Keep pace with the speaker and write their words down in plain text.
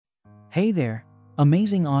Hey there,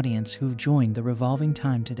 amazing audience who've joined the Revolving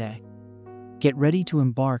Time today. Get ready to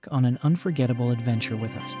embark on an unforgettable adventure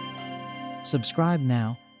with us. Subscribe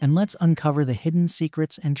now, and let's uncover the hidden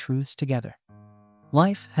secrets and truths together.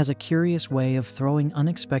 Life has a curious way of throwing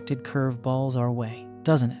unexpected curveballs our way,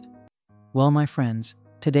 doesn't it? Well, my friends,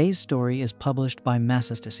 today's story is published by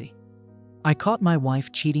Massastacy. I caught my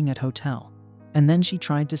wife cheating at hotel, and then she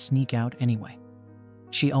tried to sneak out anyway.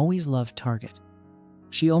 She always loved Target.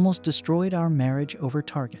 She almost destroyed our marriage over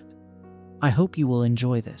Target. I hope you will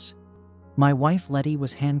enjoy this. My wife Letty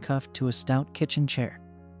was handcuffed to a stout kitchen chair.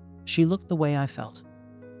 She looked the way I felt.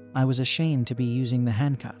 I was ashamed to be using the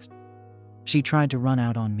handcuffs. She tried to run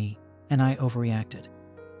out on me, and I overreacted.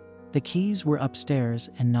 The keys were upstairs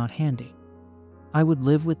and not handy. I would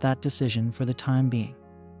live with that decision for the time being.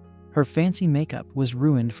 Her fancy makeup was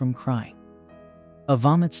ruined from crying. A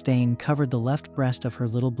vomit stain covered the left breast of her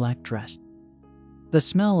little black dress. The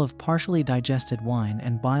smell of partially digested wine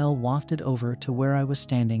and bile wafted over to where I was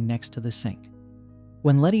standing next to the sink.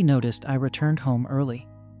 When Letty noticed I returned home early,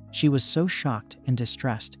 she was so shocked and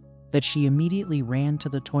distressed that she immediately ran to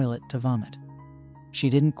the toilet to vomit. She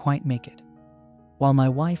didn't quite make it. While my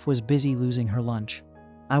wife was busy losing her lunch,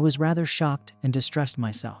 I was rather shocked and distressed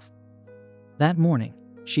myself. That morning,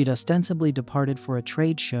 she'd ostensibly departed for a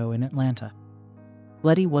trade show in Atlanta.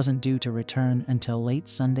 Letty wasn't due to return until late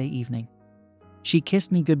Sunday evening. She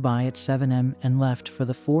kissed me goodbye at 7 a.m. and left for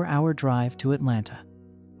the 4-hour drive to Atlanta.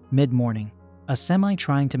 Mid-morning, a semi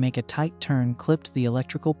trying to make a tight turn clipped the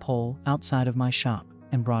electrical pole outside of my shop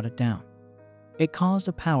and brought it down. It caused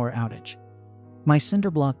a power outage. My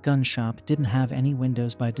cinderblock gun shop didn't have any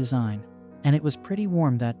windows by design, and it was pretty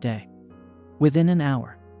warm that day. Within an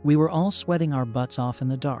hour, we were all sweating our butts off in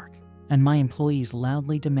the dark, and my employees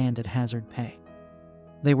loudly demanded hazard pay.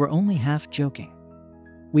 They were only half joking.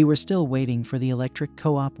 We were still waiting for the electric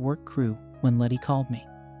co-op work crew when Letty called me.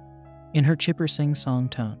 In her chipper sing-song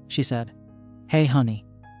tone, she said, "Hey honey,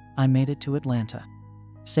 I made it to Atlanta.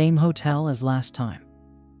 Same hotel as last time.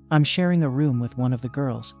 I'm sharing a room with one of the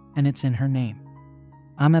girls, and it's in her name.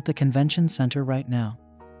 I'm at the convention center right now.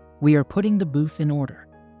 We are putting the booth in order.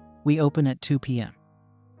 We open at 2 p.m.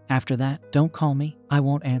 After that, don't call me, I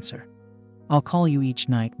won't answer. I'll call you each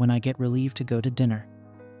night when I get relieved to go to dinner.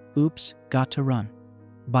 Oops, got to run.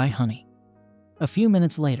 Bye, honey." A few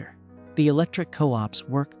minutes later, the electric co-op's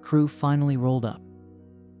work crew finally rolled up.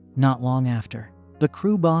 Not long after, the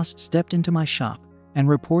crew boss stepped into my shop and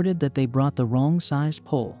reported that they brought the wrong-sized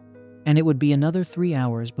pole, and it would be another 3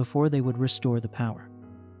 hours before they would restore the power.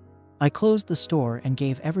 I closed the store and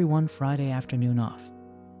gave everyone Friday afternoon off.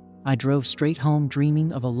 I drove straight home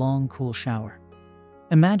dreaming of a long, cool shower.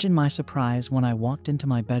 Imagine my surprise when I walked into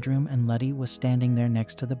my bedroom and Letty was standing there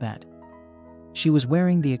next to the bed. She was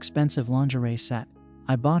wearing the expensive lingerie set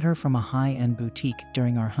I bought her from a high-end boutique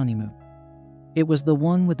during our honeymoon. It was the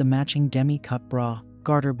one with the matching demi-cup bra,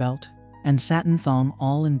 garter belt, and satin thong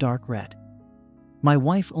all in dark red. My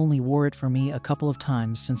wife only wore it for me a couple of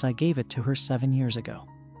times since I gave it to her 7 years ago.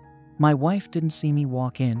 My wife didn't see me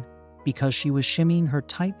walk in because she was shimmying her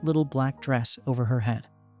tight little black dress over her head.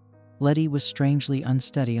 Letty was strangely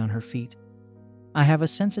unsteady on her feet. I have a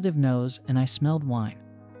sensitive nose and I smelled wine.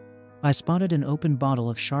 I spotted an open bottle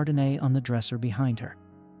of Chardonnay on the dresser behind her.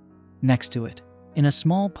 Next to it, in a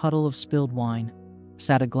small puddle of spilled wine,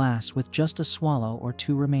 sat a glass with just a swallow or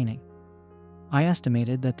two remaining. I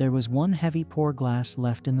estimated that there was one heavy pour glass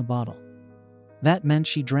left in the bottle. That meant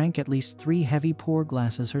she drank at least 3 heavy pour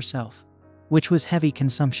glasses herself, which was heavy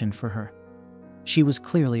consumption for her. She was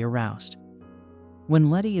clearly aroused. When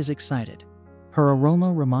Letty is excited, her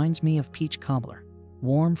aroma reminds me of peach cobbler,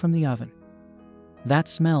 warm from the oven. That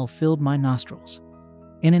smell filled my nostrils.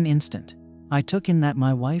 In an instant, I took in that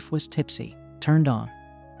my wife was tipsy, turned on,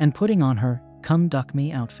 and putting on her "come duck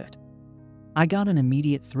me" outfit. I got an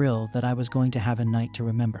immediate thrill that I was going to have a night to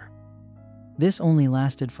remember. This only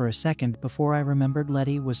lasted for a second before I remembered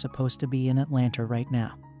Letty was supposed to be in Atlanta right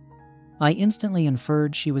now. I instantly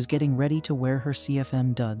inferred she was getting ready to wear her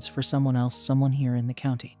CFM duds for someone here in the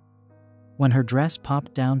county. When her dress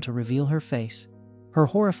popped down to reveal her face, her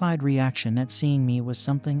horrified reaction at seeing me was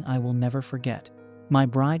something I will never forget. My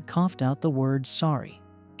bride coughed out the word "sorry"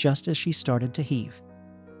 just as she started to heave.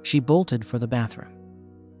 She bolted for the bathroom.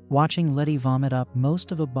 Watching Letty vomit up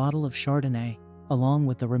most of a bottle of Chardonnay, along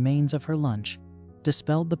with the remains of her lunch,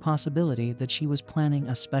 dispelled the possibility that she was planning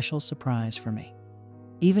a special surprise for me.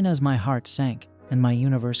 Even as my heart sank and my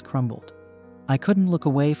universe crumbled, I couldn't look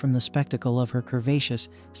away from the spectacle of her curvaceous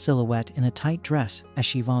silhouette in a tight dress as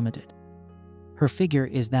she vomited. Her figure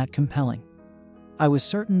is that compelling. I was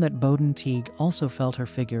certain that Bowden Teague also felt her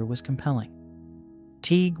figure was compelling.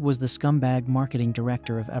 Teague was the scumbag marketing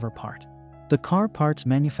director of Everpart, the car parts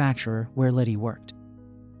manufacturer where Letty worked.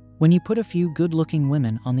 When you put a few good-looking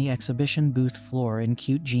women on the exhibition booth floor in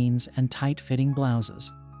cute jeans and tight-fitting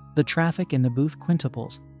blouses, the traffic in the booth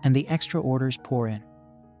quintuples and the extra orders pour in.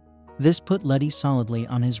 This put Letty solidly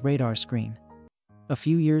on his radar screen. A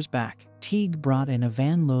few years back, Teague brought in a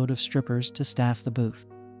van load of strippers to staff the booth.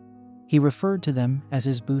 He referred to them as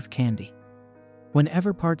his booth candy. When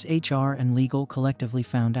Everpart's HR and legal collectively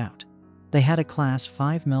found out, they had a Class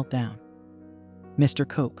 5 meltdown. Mr.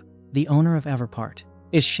 Cope, the owner of Everpart,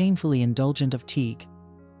 is shamefully indulgent of Teague,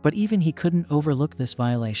 but even he couldn't overlook this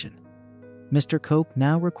violation. Mr. Cope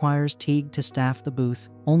now requires Teague to staff the booth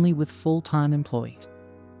only with full-time employees.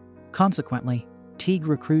 Consequently, Teague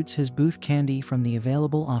recruits his booth candy from the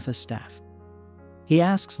available office staff. He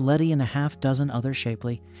asks Letty and a half-dozen other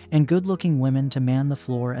shapely and good-looking women to man the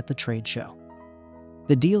floor at the trade show.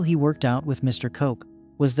 The deal he worked out with Mr. Cope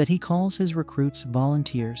was that he calls his recruits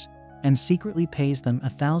volunteers and secretly pays them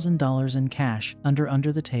 $1,000 in cash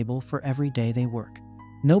under the table for every day they work.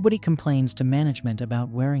 Nobody complains to management about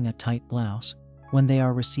wearing a tight blouse when they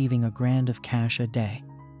are receiving $1,000 of cash a day,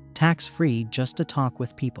 tax-free just to talk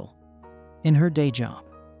with people. In her day job,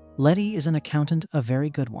 Letty is an accountant, a very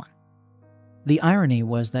good one. The irony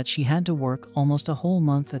was that she had to work almost a whole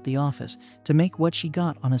month at the office to make what she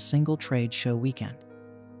got on a single trade show weekend.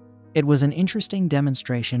 It was an interesting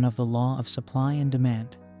demonstration of the law of supply and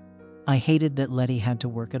demand. I hated that Letty had to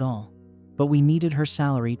work at all, but we needed her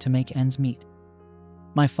salary to make ends meet.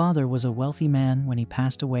 My father was a wealthy man when he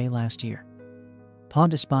passed away last year. Pa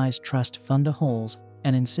despised trust fund holes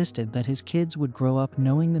and insisted that his kids would grow up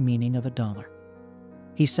knowing the meaning of a dollar.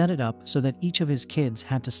 He set it up so that each of his kids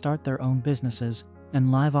had to start their own businesses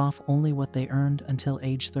and live off only what they earned until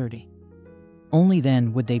age 30. Only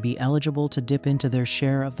then would they be eligible to dip into their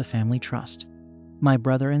share of the family trust. My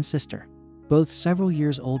brother and sister, both several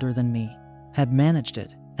years older than me, had managed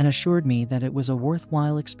it and assured me that it was a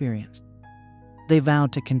worthwhile experience. They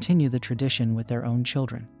vowed to continue the tradition with their own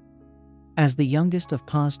children. As the youngest of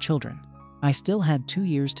Pa's children, I still had 2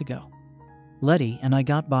 years to go. Letty and I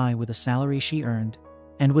got by with a salary she earned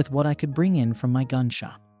and with what I could bring in from my gun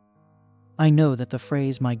shop. I know that the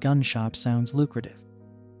phrase "my gun shop" sounds lucrative.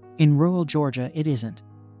 In rural Georgia, it isn't.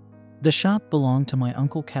 The shop belonged to my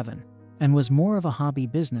Uncle Kevin and was more of a hobby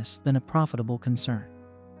business than a profitable concern.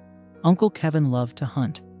 Uncle Kevin loved to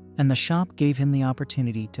hunt, and the shop gave him the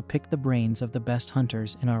opportunity to pick the brains of the best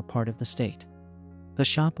hunters in our part of the state. The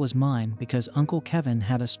shop was mine because Uncle Kevin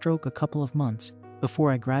had a stroke a couple of months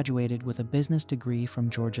before I graduated with a business degree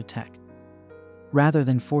from Georgia Tech. Rather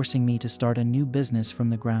than forcing me to start a new business from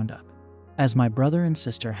the ground up, as my brother and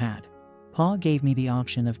sister had, Pa gave me the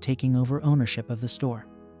option of taking over ownership of the store.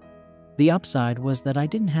 The upside was that I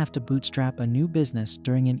didn't have to bootstrap a new business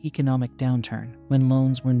during an economic downturn when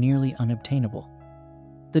loans were nearly unobtainable.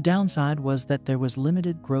 The downside was that there was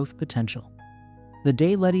limited growth potential. The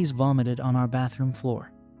day Letty's vomited on our bathroom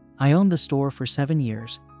floor, I owned the store for 7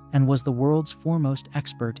 years and was the world's foremost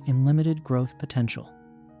expert in limited growth potential.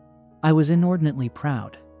 I was inordinately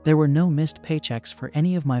proud. There were no missed paychecks for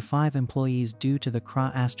any of my 5 employees due to the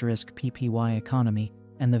 *PPY economy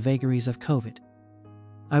and the vagaries of COVID.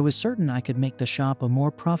 I was certain I could make the shop a more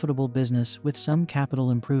profitable business with some capital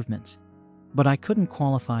improvements, but I couldn't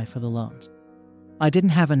qualify for the loans. I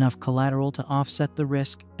didn't have enough collateral to offset the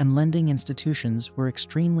risk, and lending institutions were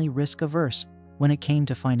extremely risk-averse when it came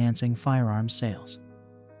to financing firearms sales.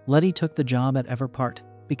 Letty took the job at Everpart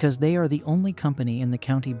because they are the only company in the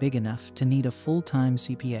county big enough to need a full-time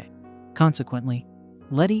CPA. Consequently,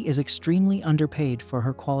 Letty is extremely underpaid for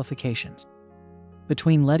her qualifications.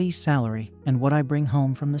 Between Letty's salary and what I bring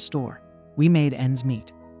home from the store, we made ends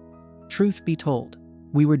meet. Truth be told,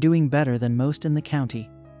 we were doing better than most in the county,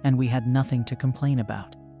 and we had nothing to complain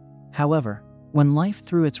about. However, when life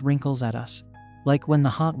threw its wrinkles at us, like when the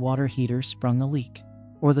hot water heater sprung a leak,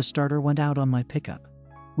 or the starter went out on my pickup,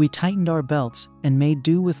 we tightened our belts and made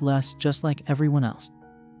do with less, just like everyone else.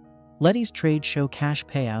 Letty's trade show cash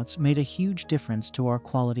payouts made a huge difference to our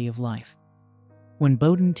quality of life. When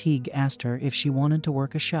Bowden Teague asked her if she wanted to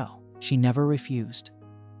work a show, she never refused.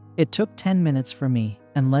 It took 10 minutes for me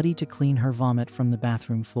and Letty to clean her vomit from the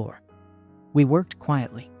bathroom floor. We worked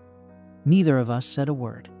quietly. Neither of us said a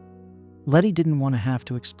word. Letty didn't want to have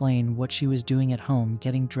to explain what she was doing at home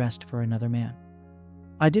getting dressed for another man.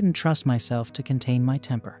 I didn't trust myself to contain my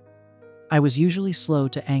temper. I was usually slow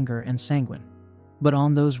to anger and sanguine, but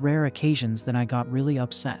on those rare occasions that I got really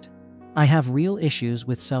upset, I have real issues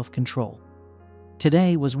with self-control.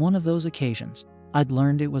 Today was one of those occasions. I'd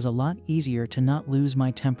learned it was a lot easier to not lose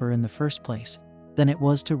my temper in the first place than it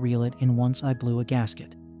was to reel it in once I blew a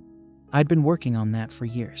gasket. I'd been working on that for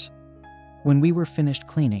years. When we were finished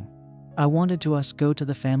cleaning, I wanted to us go to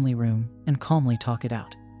the family room and calmly talk it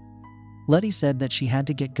out. Letty said that she had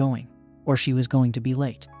to get going, or she was going to be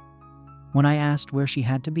late. When I asked where she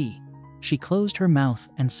had to be, she closed her mouth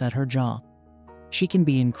and set her jaw. She can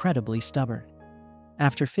be incredibly stubborn.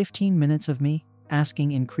 After 15 minutes of me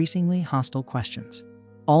asking increasingly hostile questions,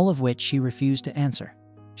 all of which she refused to answer,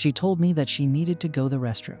 she told me that she needed to go to the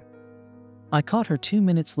restroom. I caught her 2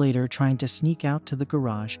 minutes later trying to sneak out to the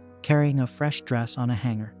garage, carrying a fresh dress on a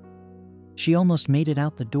hanger. She almost made it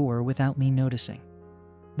out the door without me noticing.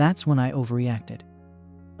 That's when I overreacted.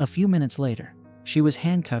 A few minutes later, she was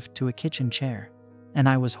handcuffed to a kitchen chair, and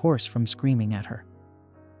I was hoarse from screaming at her.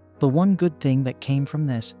 The one good thing that came from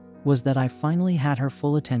this was that I finally had her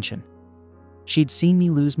full attention. She'd seen me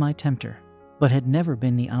lose my temper, but had never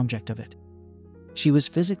been the object of it. She was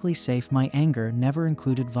physically safe. My anger never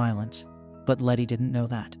included violence, but Letty didn't know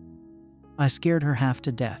that. I scared her half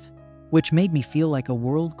to death, which made me feel like a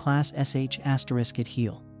world-class **at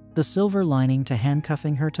heel. The silver lining to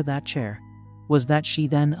handcuffing her to that chair was that she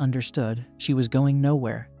then understood she was going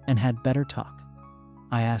nowhere and had better talk.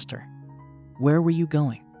 I asked her, "Where were you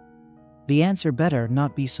going?" The answer better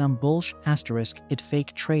not be some **it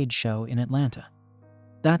fake trade show in Atlanta.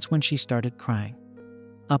 That's when she started crying.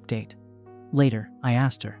 Update. Later, I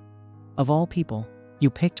asked her, "Of all people, you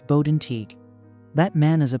picked Bowden Teague. That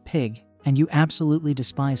man is a pig, and you absolutely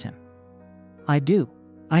despise him." "I do.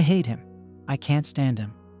 I hate him. I can't stand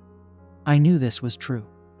him." I knew this was true.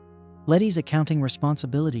 Letty's accounting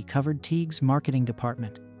responsibility covered Teague's marketing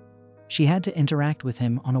department. She had to interact with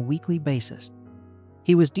him on a weekly basis.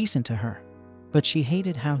 He was decent to her, but she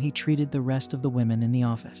hated how he treated the rest of the women in the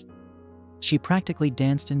office. She practically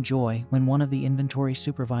danced in joy when one of the inventory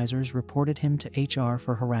supervisors reported him to HR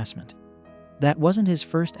for harassment. That wasn't his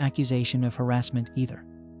first accusation of harassment either.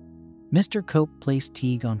 Mr. Cope placed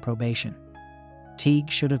Teague on probation. Teague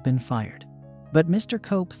should have been fired, but Mr.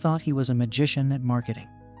 Cope thought he was a magician at marketing.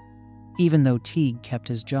 Even though Teague kept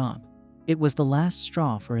his job, it was the last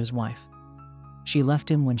straw for his wife. She left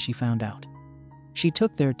him when she found out. She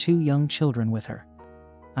took their 2 young children with her.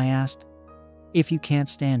 I asked, "If you can't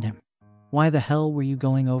stand him, why the hell were you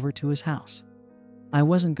going over to his house?" "I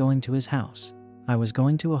wasn't going to his house. I was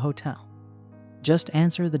going to a hotel." Just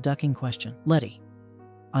answer the ducking question, Letty.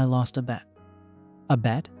 "I lost a bet." "A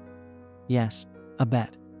bet?" "Yes, a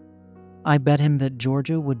bet. I bet him that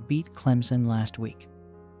Georgia would beat Clemson last week.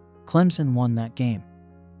 Clemson won that game.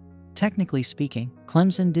 Technically speaking,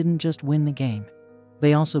 Clemson didn't just win the game.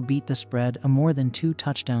 They also beat the spread, a more than 2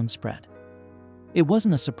 touchdown spread. It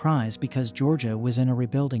wasn't a surprise because Georgia was in a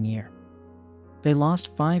rebuilding year. They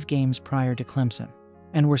lost 5 games prior to Clemson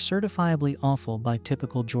and were certifiably awful by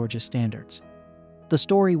typical Georgia standards. The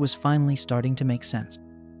story was finally starting to make sense.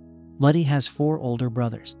 Letty has 4 older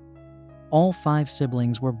brothers. All 5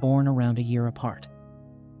 siblings were born around a year apart.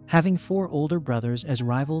 Having 4 older brothers as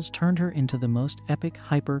rivals turned her into the most epic,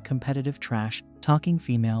 hyper-competitive trash-talking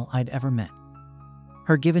female I'd ever met.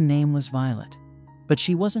 Her given name was Violet, but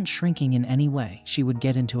she wasn't shrinking in any way. She would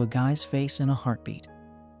get into a guy's face in a heartbeat.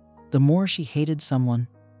 The more she hated someone,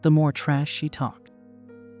 the more trash she talked.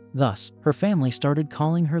 Thus, her family started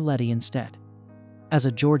calling her Letty instead. As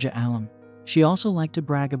a Georgia alum, she also liked to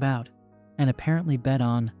brag about, and apparently bet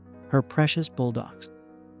on, her precious bulldogs.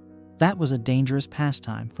 That was a dangerous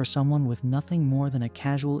pastime for someone with nothing more than a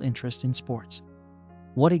casual interest in sports.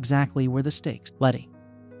 What exactly were the stakes, Letty?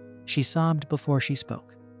 She sobbed before she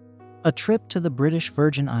spoke. A trip to the British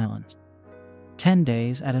Virgin Islands, 10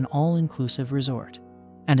 days at an all-inclusive resort,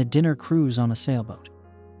 and a dinner cruise on a sailboat.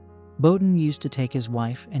 Bowden used to take his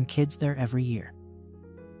wife and kids there every year.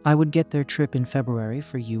 I would get their trip in February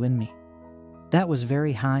for you and me. That was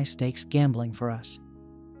very high-stakes gambling for us.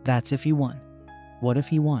 That's if he won. What if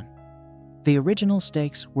he won? The original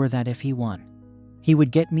stakes were that if he won, he would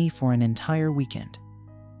get me for an entire weekend.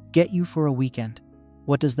 Get you for a weekend.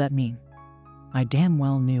 What does that mean? I damn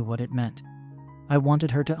well knew what it meant. I wanted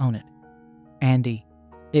her to own it. Andy,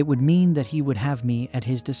 it would mean that he would have me at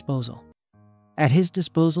his disposal. At his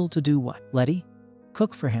disposal to do what, Letty?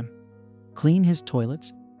 Cook for him? Clean his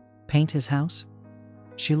toilets? Paint his house?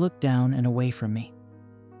 She looked down and away from me.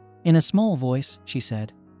 In a small voice, she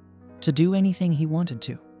said, "To do anything he wanted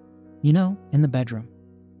to. You know, in the bedroom."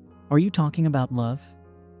 "Are you talking about love?"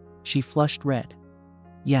 She flushed red.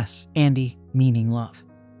 "Yes, Andy, meaning love."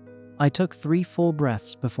 I took 3 full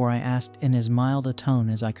breaths before I asked in as mild a tone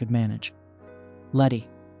as I could manage, "Letty,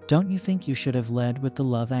 don't you think you should have led with the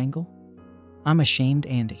love angle?" "I'm ashamed,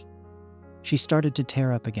 Andy." She started to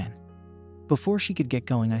tear up again. Before she could get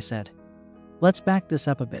going, I said, Let's back this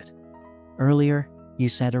up a bit. Earlier, you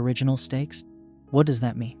said original stakes? What does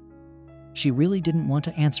that mean? She really didn't want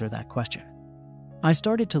to answer that question. I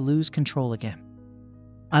started to lose control again.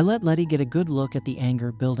 I let Letty get a good look at the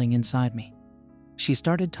anger building inside me. She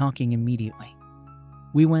started talking immediately.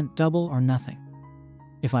 We went double or nothing.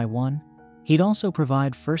 If I won, he'd also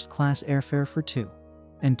provide first-class airfare for two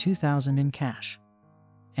and $2,000 in cash.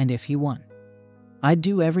 And if he won, I'd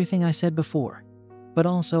do everything I said before, but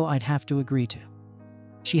also I'd have to agree to.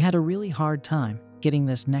 She had a really hard time getting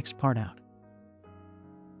this next part out.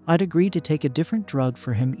 I'd agree to take a different drug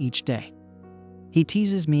for him each day. He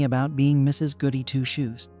teases me about being Mrs. Goody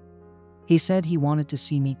Two-Shoes. He said he wanted to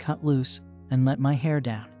see me cut loose and let my hair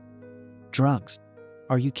down. Drugs?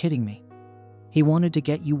 Are you kidding me? He wanted to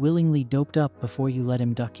get you willingly doped up before you let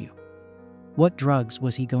him duck you. What drugs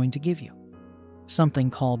was he going to give you? Something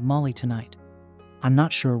called Molly tonight. I'm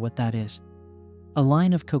not sure what that is. A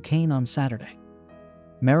line of cocaine on Saturday.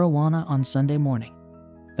 Marijuana on Sunday morning.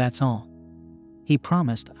 That's all. He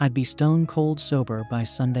promised I'd be stone cold sober by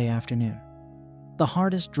Sunday afternoon. The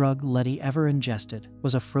hardest drug Letty ever ingested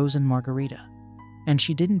was a frozen margarita, and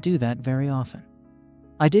she didn't do that very often.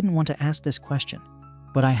 I didn't want to ask this question,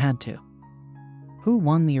 but I had to. Who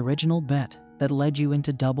won the original bet that led you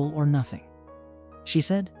into double or nothing? She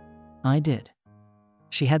said, I did.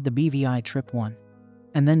 She had the BVI trip won,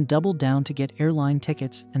 and then doubled down to get airline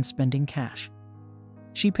tickets and spending cash.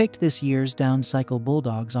 She picked this year's down cycle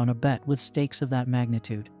Bulldogs on a bet with stakes of that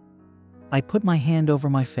magnitude. I put my hand over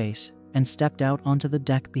my face and stepped out onto the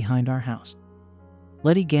deck behind our house.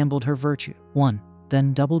 Letty gambled her virtue, won,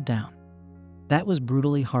 then doubled down. That was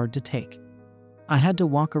brutally hard to take. I had to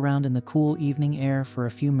walk around in the cool evening air for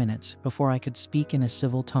a few minutes before I could speak in a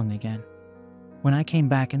civil tongue again. When I came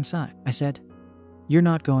back inside, I said, You're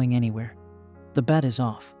not going anywhere. The bet is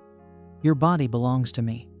off. Your body belongs to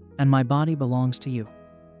me, and my body belongs to you.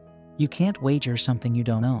 You can't wager something you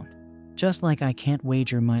don't own, just like I can't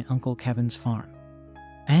wager my Uncle Kevin's farm.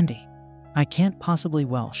 Andy, I can't possibly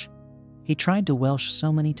Welsh. He tried to Welsh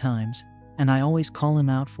so many times, and I always call him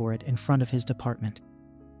out for it in front of his department.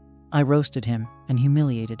 I roasted him and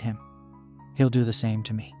humiliated him. He'll do the same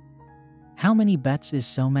to me. How many bets is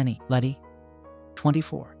so many, Letty?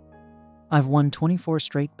 24. I've won 24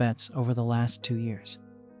 straight bets over the last 2 years.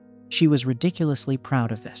 She was ridiculously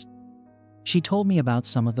proud of this. She told me about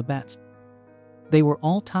some of the bets. They were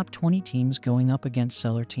all top 20 teams going up against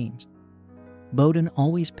seller teams. Bowden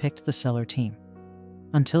always picked the seller team.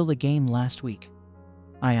 Until the game last week.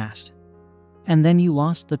 I asked. And then you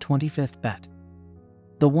lost the 25th bet.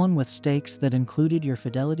 The one with stakes that included your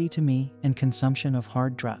fidelity to me and consumption of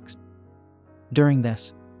hard drugs. During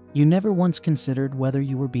this, you never once considered whether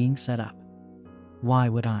you were being set up. Why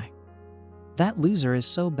would I? That loser is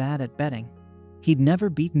so bad at betting. He'd never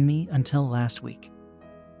beaten me until last week.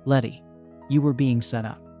 Letty, you were being set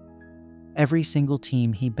up. Every single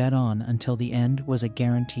team he bet on until the end was a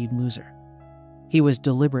guaranteed loser. He was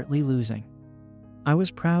deliberately losing. I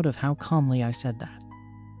was proud of how calmly I said that.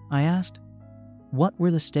 I asked, what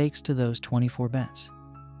were the stakes to those 24 bets?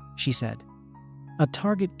 She said, a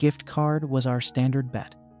Target gift card was our standard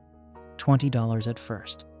bet. $20 at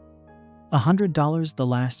first. $100 the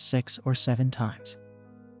last 6 or 7 times.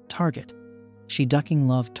 Target. She ducking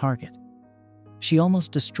loved Target. She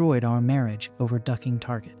almost destroyed our marriage over ducking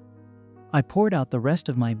Target. I poured out the rest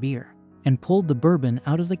of my beer and pulled the bourbon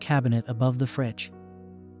out of the cabinet above the fridge.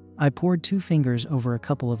 I poured 2 fingers over a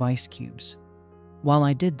couple of ice cubes. While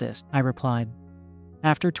I did this, I replied,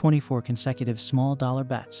 after 24 consecutive small dollar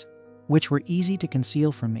bets, which were easy to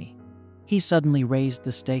conceal from me, he suddenly raised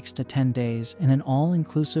the stakes to 10 days in an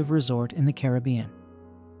all-inclusive resort in the Caribbean.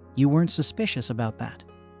 You weren't suspicious about that.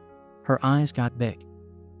 Her eyes got big.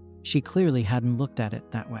 She clearly hadn't looked at it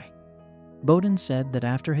that way. Bowden said that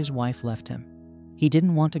after his wife left him, he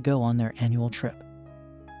didn't want to go on their annual trip.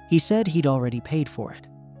 He said he'd already paid for it,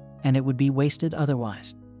 and it would be wasted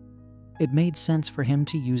otherwise. It made sense for him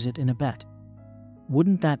to use it in a bet.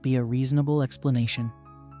 Wouldn't that be a reasonable explanation?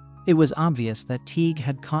 It was obvious that Teague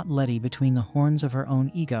had caught Letty between the horns of her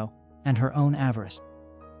own ego and her own avarice.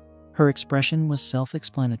 Her expression was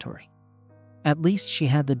self-explanatory. At least she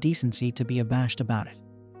had the decency to be abashed about it.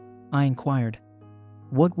 I inquired,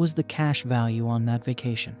 what was the cash value on that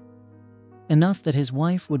vacation? Enough that his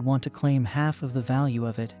wife would want to claim half of the value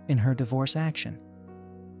of it in her divorce action.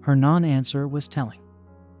 Her non-answer was telling.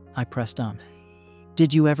 I pressed on.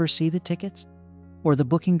 Did you ever see the tickets? Or the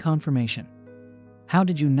booking confirmation? How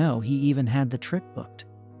did you know he even had the trip booked?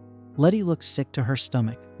 Letty looked sick to her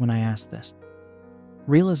stomach when I asked this.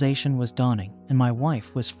 Realization was dawning, and my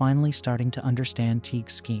wife was finally starting to understand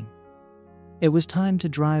Teague's scheme. It was time to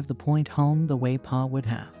drive the point home the way Pa would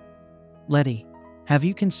have. Letty, have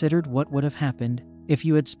you considered what would have happened if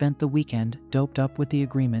you had spent the weekend doped up with the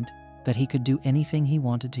agreement that he could do anything he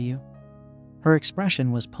wanted to you? Her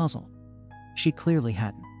expression was puzzled. She clearly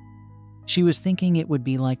hadn't. She was thinking it would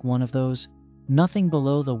be like one of those nothing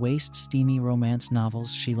below the waist steamy romance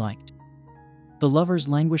novels she liked. The lovers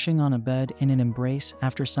languishing on a bed in an embrace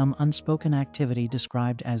after some unspoken activity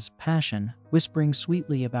described as passion, whispering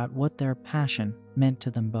sweetly about what their passion meant to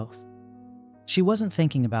them both. She wasn't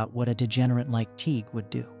thinking about what a degenerate like Teague would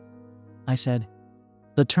do. I said,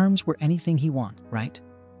 "The terms were anything he wants, right?"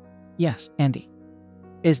 "Yes, Andy."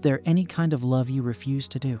 "Is there any kind of love you refuse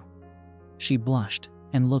to do?" She blushed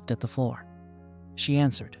and looked at the floor. She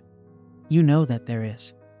answered, "You know that there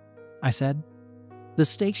is." I said, "The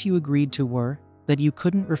stakes you agreed to were that you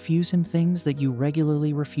couldn't refuse him things that you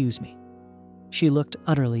regularly refuse me." She looked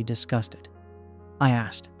utterly disgusted. I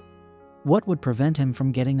asked, "What would prevent him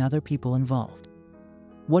from getting other people involved?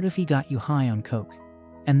 What if he got you high on coke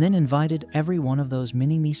and then invited every one of those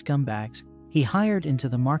mini-me scumbags he hired into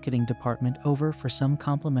the marketing department over for some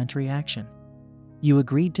complimentary action? You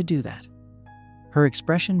agreed to do that." Her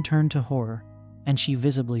expression turned to horror, and she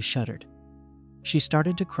visibly shuddered. She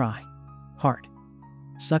started to cry. Hard.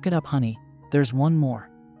 "Suck it up, honey. There's one more.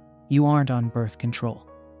 You aren't on birth control.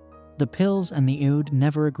 The pills and the oud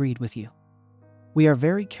never agreed with you. We are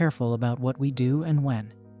very careful about what we do and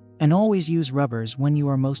when, and always use rubbers when you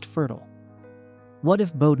are most fertile. What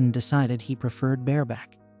if Bowden decided he preferred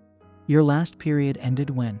bareback? Your last period ended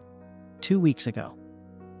when? 2 weeks ago.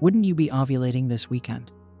 Wouldn't you be ovulating this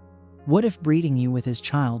weekend? What if breeding you with his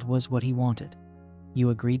child was what he wanted? You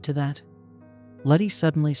agreed to that?" Letty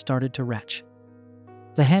suddenly started to retch.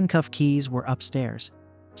 The handcuff keys were upstairs,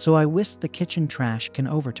 so I whisked the kitchen trash can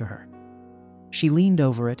over to her. She leaned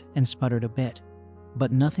over it and sputtered a bit,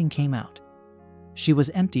 but nothing came out. She was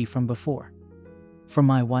empty from before. From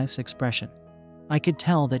my wife's expression, I could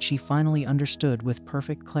tell that she finally understood with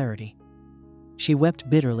perfect clarity. She wept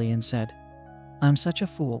bitterly and said, "I'm such a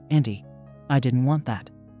fool, Andy. I didn't want that.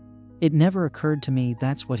 It never occurred to me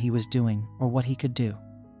that's what he was doing or what he could do.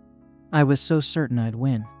 I was so certain I'd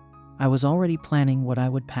win. I was already planning what I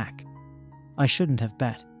would pack. I shouldn't have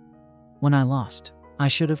bet. When I lost, I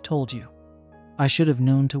should have told you. I should have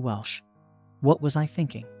known to Welsh. What was I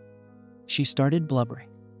thinking?" She started blubbering.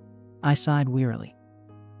 I sighed wearily.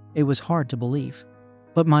 It was hard to believe,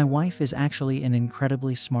 but my wife is actually an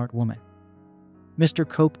incredibly smart woman. Mr.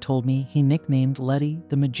 Cope told me he nicknamed Letty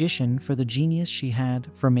the magician for the genius she had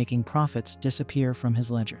for making profits disappear from his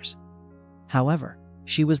ledgers. However,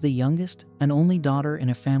 she was the youngest and only daughter in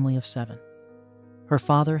a family of 7. Her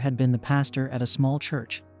father had been the pastor at a small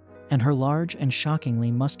church, and her large and shockingly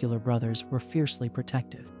muscular brothers were fiercely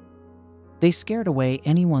protective. They scared away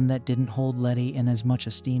anyone that didn't hold Letty in as much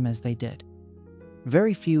esteem as they did.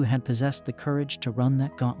 Very few had possessed the courage to run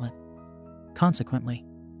that gauntlet. Consequently,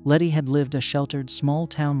 Letty had lived a sheltered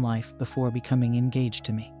small-town life before becoming engaged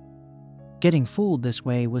to me. Getting fooled this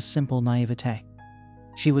way was simple naivete.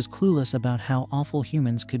 She was clueless about how awful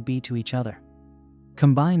humans could be to each other.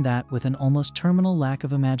 Combine that with an almost terminal lack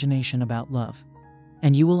of imagination about love,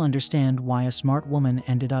 and you will understand why a smart woman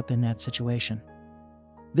ended up in that situation.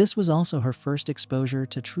 This was also her first exposure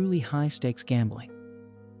to truly high-stakes gambling.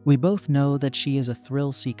 We both know that she is a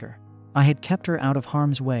thrill seeker. I had kept her out of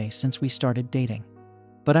harm's way since we started dating,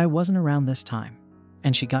 but I wasn't around this time,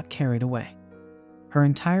 and she got carried away. Her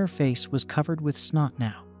entire face was covered with snot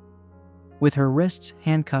now. With her wrists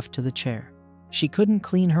handcuffed to the chair, she couldn't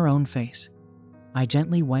clean her own face. I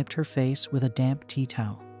gently wiped her face with a damp tea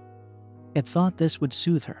towel. It thought this would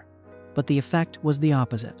soothe her, but the effect was the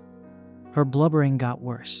opposite. Her blubbering got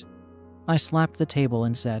worse. I slapped the table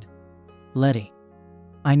and said, "Letty,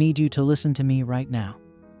 I need you to listen to me right now.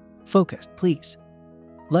 Focus, please."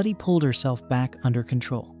 Letty pulled herself back under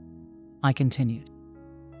control. I continued,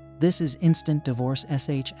 "This is instant divorce **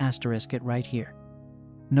 it right here.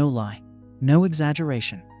 No lie. No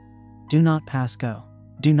exaggeration. Do not pass go.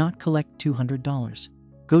 Do not collect $200.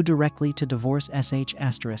 Go directly to divorce **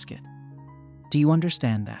 it. Do you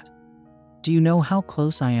understand that? Do you know how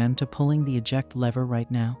close I am to pulling the eject lever right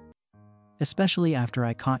now? Especially after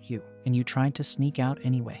I caught you and you tried to sneak out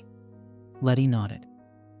anyway." Letty nodded.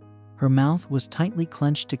 Her mouth was tightly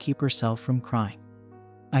clenched to keep herself from crying.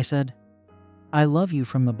 I said, "I love you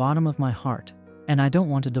from the bottom of my heart, and I don't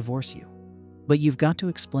want to divorce you. But you've got to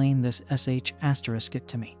explain this ** it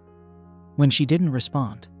to me." When she didn't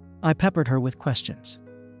respond, I peppered her with questions.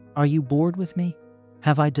 Are you bored with me?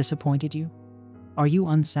 Have I disappointed you? Are you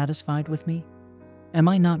unsatisfied with me? Am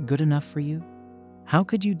I not good enough for you? How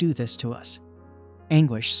could you do this to us?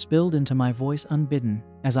 Anguish spilled into my voice unbidden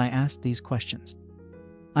as I asked these questions.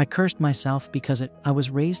 I cursed myself because I was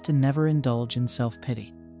raised to never indulge in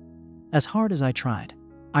self-pity. As hard as I tried,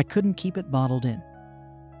 I couldn't keep it bottled in.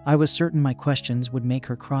 I was certain my questions would make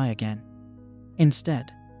her cry again.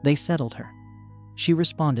 Instead, they settled her. She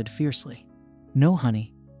responded fiercely. "No,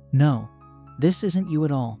 honey. No. This isn't you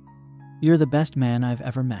at all. You're the best man I've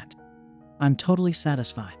ever met. I'm totally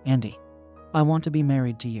satisfied, Andy. I want to be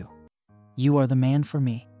married to you. You are the man for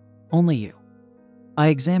me. Only you." I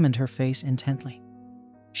examined her face intently.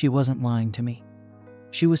 She wasn't lying to me.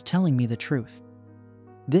 She was telling me the truth.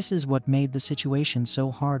 This is what made the situation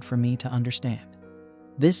so hard for me to understand.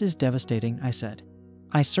 "This is devastating," I said.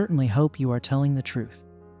 "I certainly hope you are telling the truth.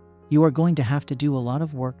 You are going to have to do a lot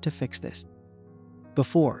of work to fix this.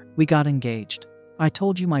 Before we got engaged, I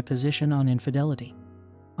told you my position on infidelity.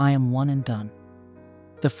 I am one and done.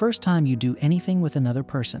 The first time you do anything with another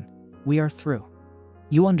person, we are through.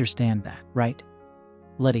 You understand that, right?"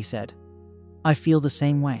 Letty said. "I feel the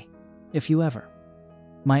same way, if you ever."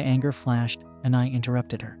 My anger flashed and I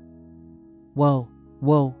interrupted her. Whoa,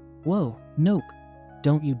 nope.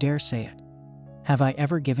 Don't you dare say it. Have I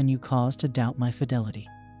ever given you cause to doubt my fidelity?"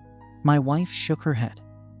 My wife shook her head.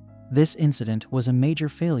 "This incident was a major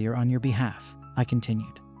failure on your behalf," I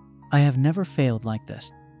continued. "I have never failed like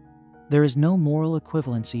this. There is no moral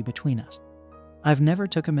equivalency between us. I've never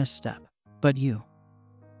took a misstep, but you.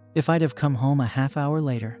 If I'd have come home a half hour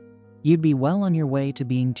later, you'd be well on your way to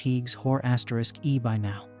being Teague's whore *E by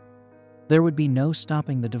now. There would be no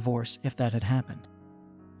stopping the divorce if that had happened.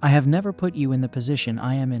 I have never put you in the position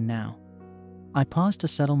I am in now." I paused to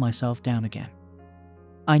settle myself down again.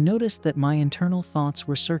 I noticed that my internal thoughts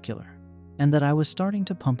were circular and that I was starting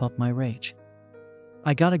to pump up my rage.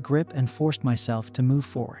 I got a grip and forced myself to move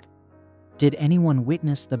forward. "Did anyone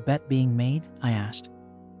witness the bet being made?" I asked.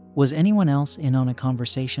 "Was anyone else in on a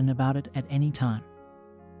conversation about it at any time?"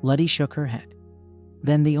 Letty shook her head.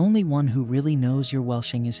 "Then the only one who really knows you're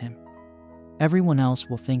welshing is him. Everyone else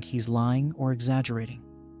will think he's lying or exaggerating.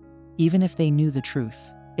 Even if they knew the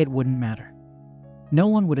truth, it wouldn't matter. No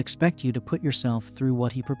one would expect you to put yourself through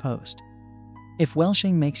what he proposed. If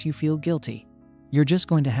welshing makes you feel guilty, you're just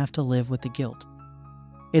going to have to live with the guilt.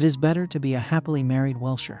 It is better to be a happily married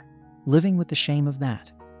welsher, living with the shame of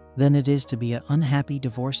that, than it is to be an unhappy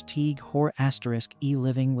divorced Teague whore *E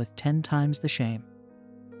living with 10 times the shame."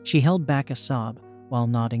 She held back a sob while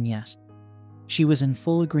nodding yes. She was in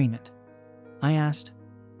full agreement. I asked,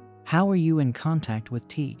 "How are you in contact with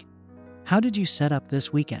Teague? How did you set up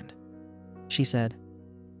this weekend?" She said,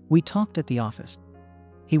 "We talked at the office.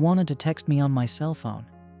 He wanted to text me on my cell phone,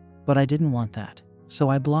 but I didn't want that, so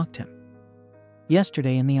I blocked him.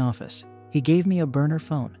 Yesterday in the office, he gave me a burner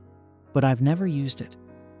phone, but I've never used it.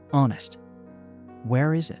 Honest."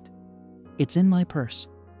 "Where is it?" "It's in my purse."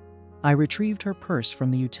 I retrieved her purse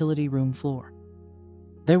from the utility room floor.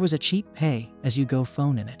 "There was a cheap pay-as-you-go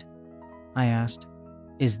phone in it." I asked,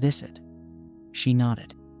 "Is this it?" She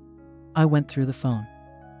nodded. I went through the phone.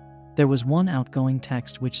 There was one outgoing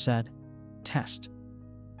text which said, "Test."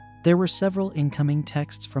 There were several incoming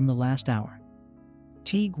texts from the last hour.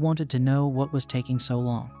 Teague wanted to know what was taking so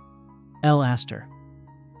long. Elle asked her,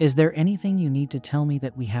 "Is there anything you need to tell me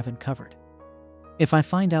that we haven't covered? If I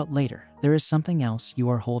find out later there is something else you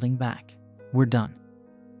are holding back, we're done.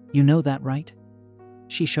 You know that, right?"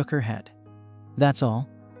 She shook her head. "That's all?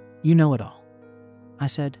 You know it all." I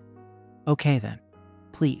said, "Okay then.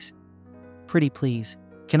 Please. Pretty please,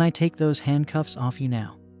 can I take those handcuffs off you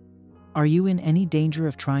now? Are you in any danger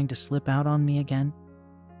of trying to slip out on me again?"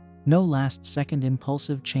 No last-second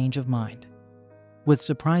impulsive change of mind. With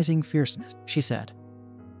surprising fierceness, she said,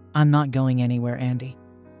 "I'm not going anywhere, Andy.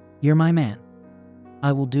 You're my man.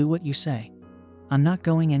 I will do what you say. I'm not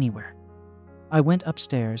going anywhere." I went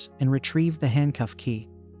upstairs and retrieved the handcuff key.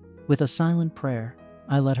 With a silent prayer,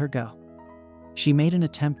 I let her go. She made an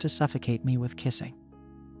attempt to suffocate me with kissing.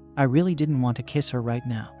 I really didn't want to kiss her right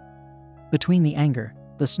now. Between the anger,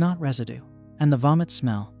 the snot residue, and the vomit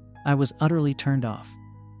smell, I was utterly turned off.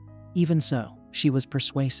 Even so, she was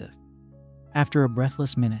persuasive. After a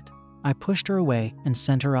breathless minute, I pushed her away and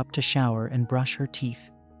sent her up to shower and brush her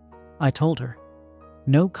teeth. I told her,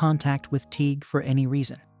 "No contact with Teague for any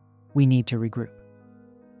reason. We need to regroup."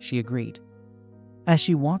 She agreed. As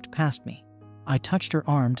she walked past me, I touched her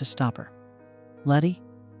arm to stop her. "Letty,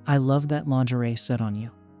 I love that lingerie set on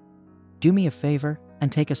you. Do me a favor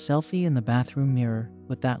and take a selfie in the bathroom mirror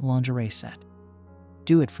with that lingerie set.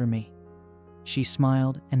 Do it for me." She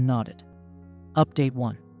smiled and nodded. Update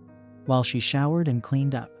 1. While she showered and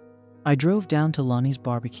cleaned up, I drove down to Lonnie's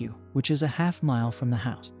barbecue, which is a half-mile from the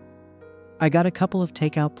house. I got a couple of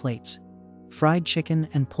takeout plates, fried chicken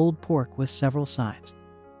and pulled pork with several sides.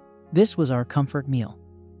 This was our comfort meal.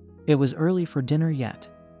 It was early for dinner yet,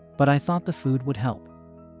 but I thought the food would help.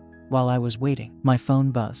 While I was waiting, my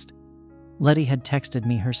phone buzzed. Letty had texted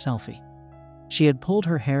me her selfie. She had pulled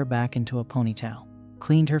her hair back into a ponytail,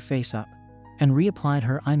 cleaned her face up, and reapplied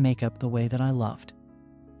her eye makeup the way that I loved.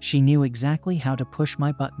 She knew exactly how to push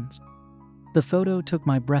my buttons. The photo took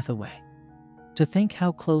my breath away. To think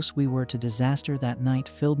how close we were to disaster that night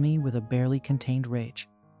filled me with a barely contained rage.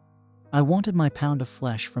 I wanted my pound of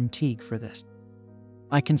flesh from Teague for this.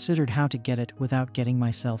 I considered how to get it without getting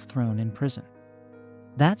myself thrown in prison.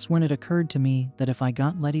 That's when it occurred to me that if I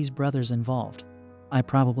got Letty's brothers involved, I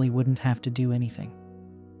probably wouldn't have to do anything.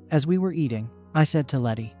 As we were eating, I said to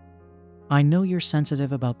Letty, "I know you're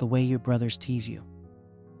sensitive about the way your brothers tease you.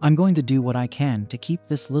 I'm going to do what I can to keep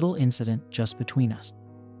this little incident just between us.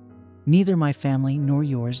 Neither my family nor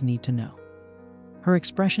yours need to know." Her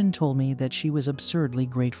expression told me that she was absurdly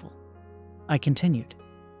grateful. I continued,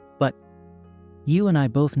 "But you and I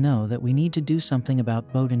both know that we need to do something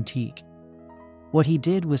about Bowden Teague. What he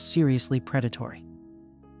did was seriously predatory.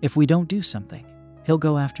 If we don't do something, he'll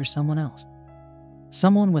go after someone else.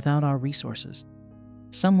 Someone without our resources.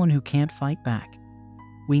 Someone who can't fight back.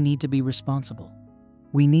 We need to be responsible.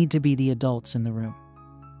 We need to be the adults in the room."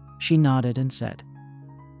 She nodded and said,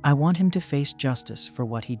 "I want him to face justice for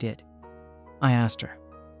what he did." I asked her,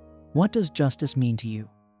 "What does justice mean to you?"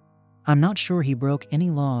 "I'm not sure he broke any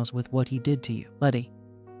laws with what he did to you, Letty.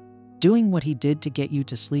 Doing what he did to get you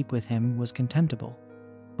to sleep with him was contemptible,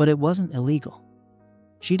 but it wasn't illegal."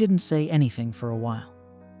 She didn't say anything for a while.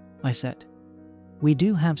 I said, "We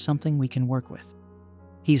do have something we can work with.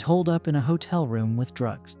 He's holed up in a hotel room with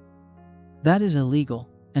drugs. That is illegal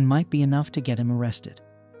and might be enough to get him arrested.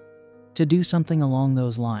 To do something along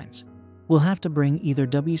those lines, we'll have to bring either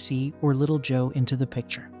WC or Little Joe into the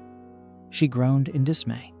picture." She groaned in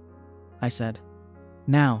dismay. I said,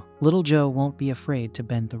 "Now, Little Joe won't be afraid to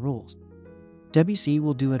bend the rules. WC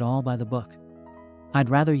will do it all by the book. I'd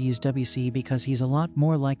rather use WC because he's a lot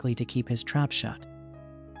more likely to keep his trap shut.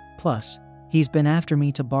 Plus, he's been after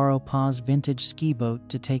me to borrow Pa's vintage ski boat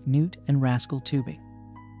to take Newt and Rascal tubing.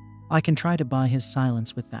 I can try to buy his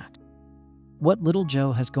silence with that. What Little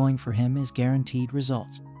Joe has going for him is guaranteed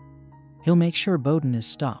results. He'll make sure Bowden is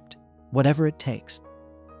stopped, whatever it takes.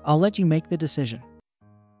 I'll let you make the decision."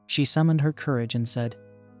 She summoned her courage and said,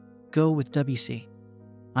 "Go with WC.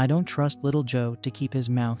 I don't trust Little Joe to keep his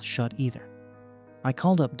mouth shut either." I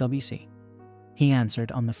called up WC. He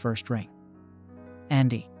answered on the first ring.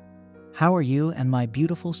 "Andy, how are you and my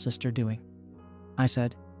beautiful sister doing?" I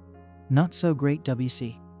said, "Not so great,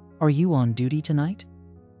 WC. Are you on duty tonight?"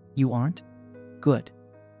 "You aren't? Good.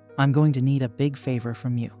 I'm going to need a big favor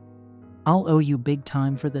from you. I'll owe you big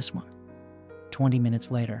time for this one." 20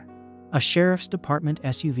 minutes later, a sheriff's department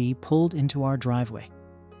SUV pulled into our driveway.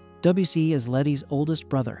 WC is Letty's oldest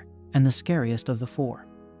brother and the scariest of the four.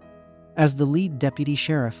 As the lead deputy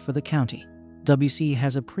sheriff for the county, WC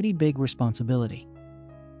has a pretty big responsibility.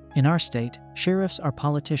 In our state, sheriffs are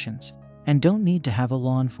politicians and don't need to have a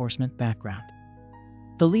law enforcement background.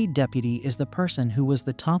 The lead deputy is the person who was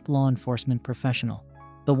the top law enforcement professional,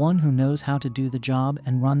 the one who knows how to do the job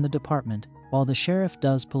and run the department, while the sheriff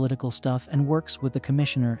does political stuff and works with the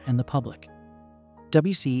commissioner and the public.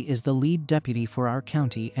 WC is the lead deputy for our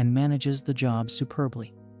county and manages the job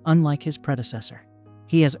superbly. Unlike his predecessor,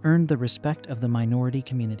 he has earned the respect of the minority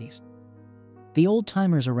communities. The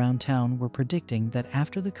old-timers around town were predicting that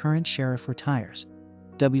after the current sheriff retires,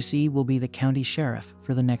 WC will be the county sheriff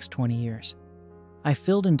for the next 20 years. I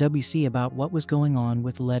filled in WC about what was going on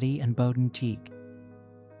with Letty and Bowden Teague.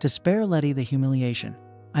 To spare Letty the humiliation,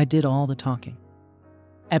 I did all the talking.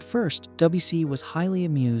 At first, WC was highly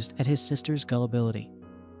amused at his sister's gullibility.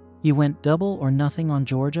 "You went double or nothing on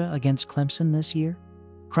Georgia against Clemson this year?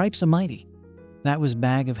 Cripes a-mighty. That was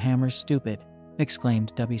bag of hammers stupid,"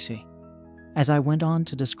 exclaimed WC, as I went on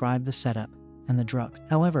to describe the setup and the drugs.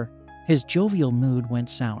 However, his jovial mood went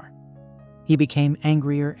sour. He became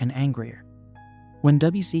angrier and angrier. When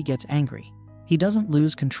WC gets angry, he doesn't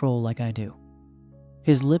lose control like I do.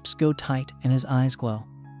 His lips go tight and his eyes glow.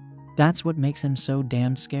 That's what makes him so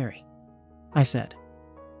damn scary. I said,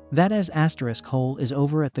 "That asterisk hole is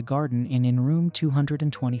over at the Garden Inn in room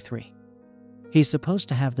 223. He's supposed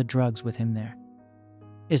to have the drugs with him there.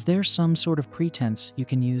 Is there some sort of pretense you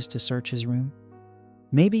can use to search his room?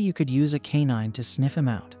 Maybe you could use a canine to sniff him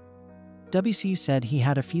out." WC said he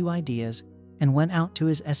had a few ideas and went out to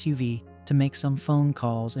his SUV to make some phone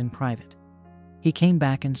calls in private. He came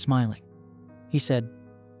back and smiling. He said,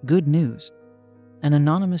 "Good news. An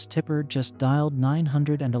anonymous tipper just dialed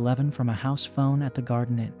 911 from a house phone at the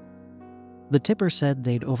Garden Inn. The tipper said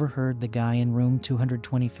they'd overheard the guy in room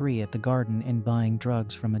 223 at the Garden Inn buying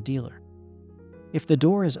drugs from a dealer. If the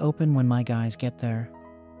door is open when my guys get there,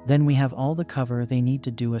 then we have all the cover they need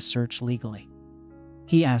to do a search legally.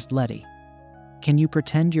 He asked Letty, "Can you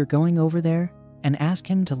pretend you're going over there and ask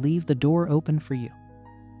him to leave the door open for you?"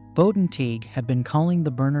 Bowden Teague had been calling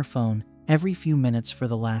the burner phone every few minutes for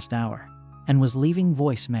the last hour and was leaving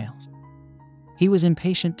voicemails. He was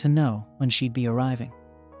impatient to know when she'd be arriving.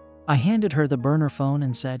 I handed her the burner phone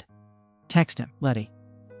and said, "Text him, Letty.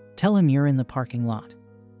 Tell him you're in the parking lot,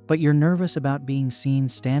 but you're nervous about being seen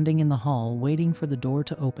standing in the hall waiting for the door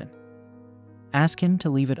to open. Ask him to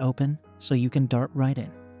leave it open so you can dart right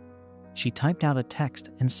in." She typed out a text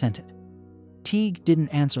and sent it. Teague didn't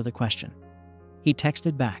answer the question. He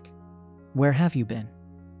texted back, "Where have you been?"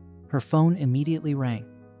 Her phone immediately rang.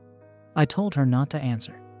 I told her not to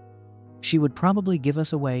answer. She would probably give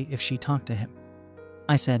us away if she talked to him.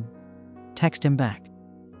 I said, "Text him back.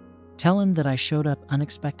 Tell him that I showed up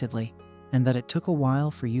unexpectedly and that it took a while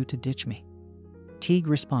for you to ditch me." Teague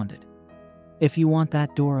responded, "If you want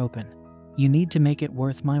that door open, you need to make it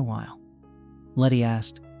worth my while." Letty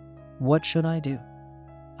asked, "What should I do?"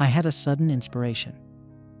 I had a sudden inspiration.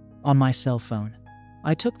 On my cell phone,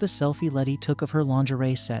 I took the selfie Letty took of her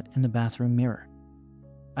lingerie set in the bathroom mirror.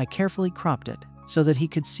 I carefully cropped it so that he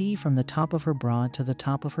could see from the top of her bra to the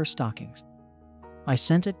top of her stockings. I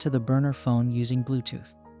sent it to the burner phone using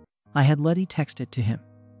Bluetooth. I had Letty text it to him.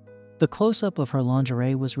 The close-up of her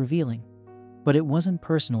lingerie was revealing, but it wasn't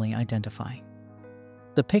personally identifying.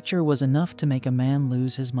 The picture was enough to make a man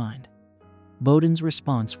lose his mind. Bowden's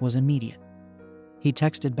response was immediate. He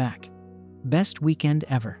texted back, "Best weekend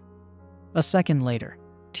ever." A second later,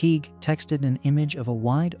 Teague texted an image of a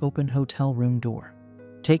wide-open hotel room door,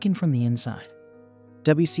 taken from the inside.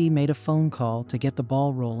 WC made a phone call to get the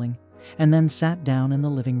ball rolling and then sat down in the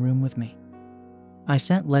living room with me. I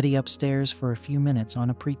sent Letty upstairs for a few minutes on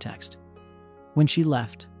a pretext. When she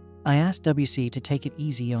left, I asked WC to take it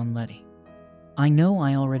easy on Letty. "I know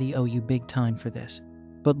I already owe you big time for this,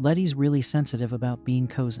 but Letty's really sensitive about being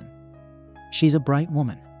cozen. She's a bright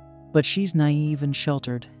woman, but she's naive and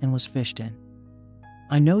sheltered and was fished in.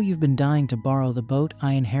 I know you've been dying to borrow the boat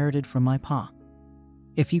I inherited from my pa.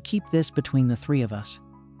 If you keep this between the three of us,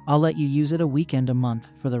 I'll let you use it a weekend a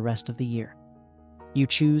month for the rest of the year. You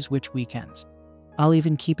choose which weekends. I'll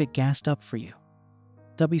even keep it gassed up for you."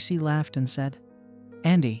 WC laughed and said,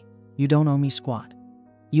 "Andy, you don't owe me squat.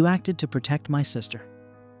 You acted to protect my sister.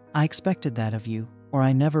 I expected that of you, or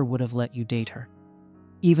I never would have let you date her.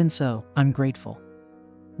 Even so, I'm grateful.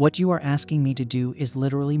 What you are asking me to do is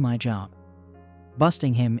literally my job.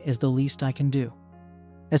 Busting him is the least I can do.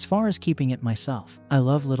 As far as keeping it myself, I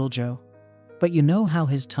love little Joe, but you know how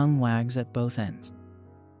his tongue wags at both ends.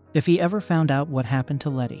 If he ever found out what happened to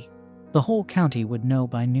Letty, the whole county would know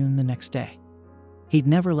by noon the next day. He'd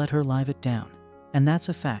never let her live it down, and that's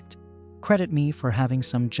a fact. Credit me for having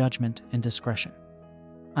some judgment and discretion."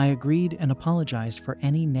 I agreed and apologized for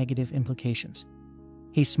any negative implications.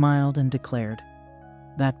 He smiled and declared,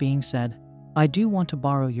 "That being said, I do want to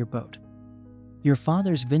borrow your boat. Your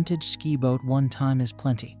father's vintage ski boat one time is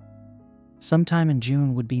plenty. Sometime in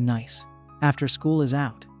June would be nice, after school is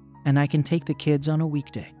out, and I can take the kids on a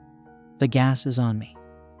weekday. The gas is on me."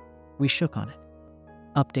 We shook on it.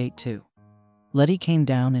 Update 2. Letty came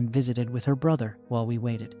down and visited with her brother while we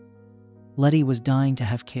waited. Letty was dying to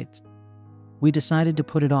have kids. We decided to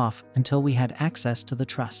put it off until we had access to the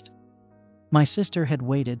trust. My sister had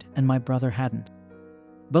waited and my brother hadn't.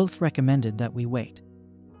 Both recommended that we wait.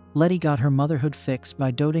 Letty got her motherhood fix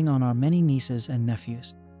by doting on our many nieces and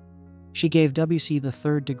nephews. She gave WC the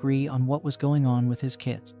third degree on what was going on with his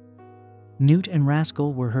kids. Newt and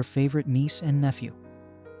Rascal were her favorite niece and nephew.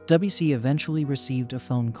 WC eventually received a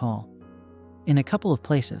phone call. In a couple of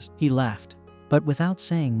places, he laughed, but without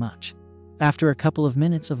saying much. After a couple of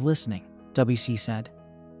minutes of listening, WC said,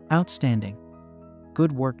 "Outstanding.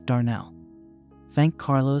 Good work, Darnell. Thank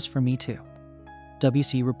Carlos for me too."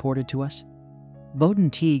 WC reported to us, "Bowden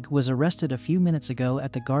Teague was arrested a few minutes ago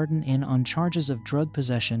at the Garden Inn on charges of drug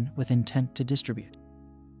possession with intent to distribute.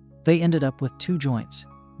 They ended up with 2 joints,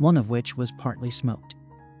 one of which was partly smoked.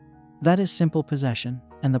 That is simple possession,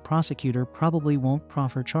 and the prosecutor probably won't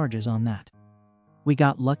proffer charges on that. We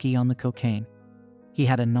got lucky on the cocaine. He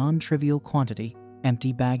had a non-trivial quantity,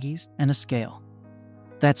 empty baggies, and a scale.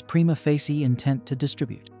 That's prima facie intent to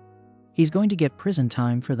distribute. He's going to get prison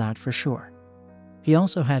time for that for sure. He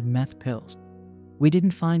also had meth pills. We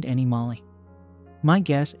didn't find any Molly. My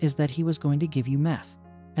guess is that he was going to give you meth,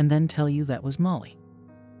 and then tell you that was Molly.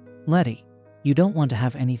 Letty, you don't want to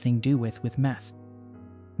have anything to do with meth.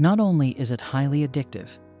 Not only is it highly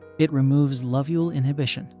addictive, It removes lobule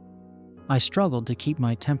inhibition. I struggled to keep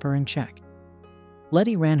my temper in check.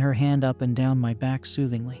 Letty ran her hand up and down my back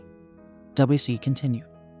soothingly. WC continued.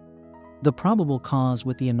 The probable cause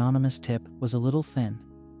with the anonymous tip was a little thin,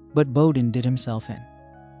 but Bowden did himself in.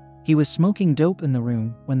 He was smoking dope in the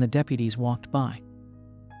room when the deputies walked by.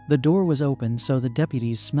 The door was open, so the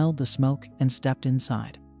deputies smelled the smoke and stepped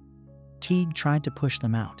inside. Teague tried to push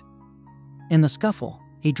them out. In the scuffle,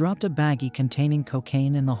 he dropped a baggie containing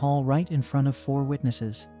cocaine in the hall right in front of 4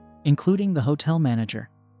 witnesses, including the hotel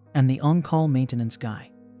manager and the on-call maintenance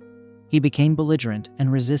guy. He became belligerent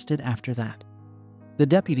and resisted after that. The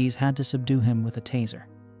deputies had to subdue him with a taser.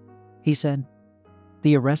 He said,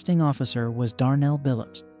 "The arresting officer was Darnell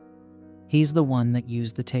Billups. He's the one that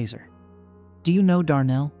used the taser. Do you know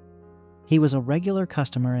Darnell? He was a regular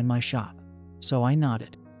customer in my shop," so I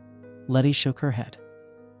nodded. Letty shook her head.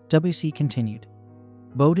 WC continued.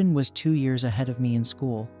 Bowden was 2 years ahead of me in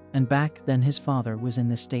school, and back then his father was in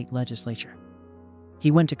the state legislature.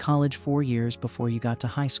 He went to college 4 years before you got to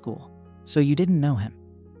high school, so you didn't know him.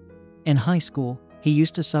 In high school, he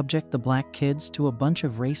used to subject the black kids to a bunch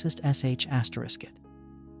of racist sh**.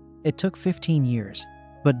 It took 15 years,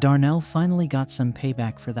 but Darnell finally got some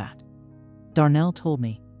payback for that. Darnell told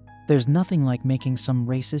me, "There's nothing like making some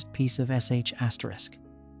racist piece of sh**.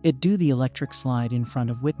 It do the electric slide in front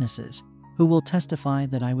of witnesses, who will testify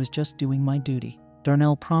that I was just doing my duty."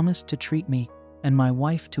 Darnell promised to treat me and my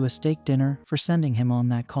wife to a steak dinner for sending him on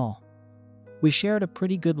that call. We shared a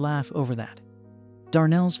pretty good laugh over that.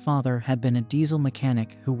 Darnell's father had been a diesel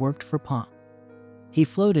mechanic who worked for Pa. He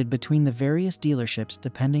floated between the various dealerships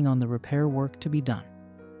depending on the repair work to be done.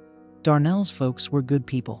 Darnell's folks were good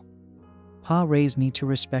people. Pa raised me to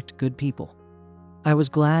respect good people. I was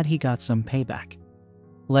glad he got some payback.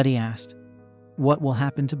 Letty asked, "What will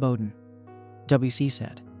happen to Bowden?" WC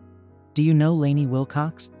said, "Do you know Laney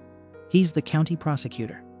Wilcox? He's the county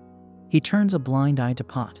prosecutor. He turns a blind eye to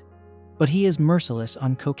pot, but he is merciless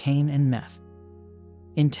on cocaine and meth.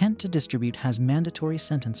 Intent to distribute has mandatory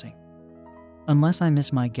sentencing. Unless I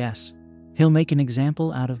miss my guess, he'll make an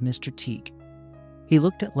example out of Mr. Teague." He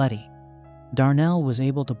looked at Letty. Darnell was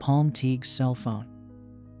able to palm Teague's cell phone.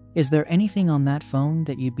 "Is there anything on that phone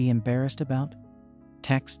that you'd be embarrassed about?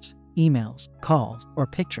 Texts, emails, calls, or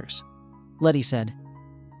pictures?" Letty said,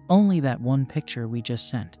 "Only that one picture we just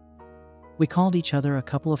sent. We called each other a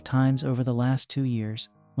couple of times over the last 2 years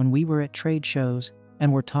when we were at trade shows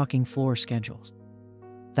and were talking floor schedules.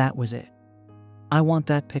 That was it. I want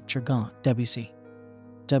that picture gone, WC."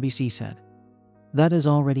 WC said, "That is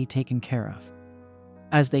already taken care of.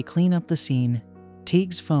 As they clean up the scene,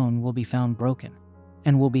 Teague's phone will be found broken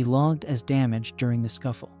and will be logged as damaged during the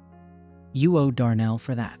scuffle. You owe Darnell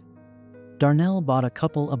for that." Darnell bought a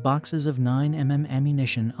couple of boxes of 9mm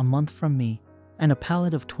ammunition a month from me and a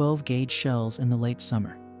pallet of 12-gauge shells in the late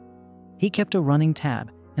summer. He kept a running tab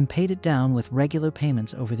and paid it down with regular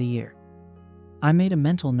payments over the year. I made a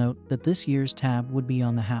mental note that this year's tab would be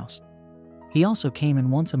on the house. He also came in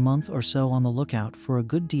once a month or so on the lookout for a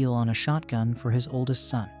good deal on a shotgun for his oldest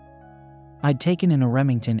son. I'd taken in a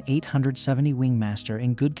Remington 870 Wingmaster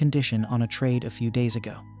in good condition on a trade a few days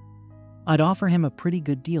ago. I'd offer him a pretty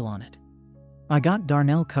good deal on it. "I got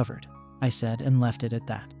Darnell covered," I said, and left it at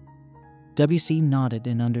that. WC nodded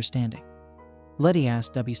in understanding. Letty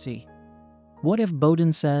asked WC, "What if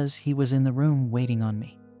Bowden says he was in the room waiting on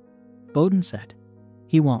me?" Bowden said,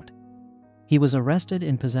 "He won't. He was arrested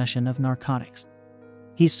in possession of narcotics.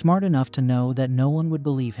 He's smart enough to know that no one would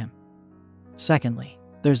believe him. Secondly,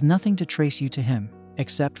 there's nothing to trace you to him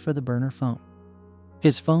except for the burner phone.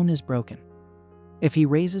 His phone is broken. If he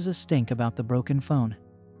raises a stink about the broken phone,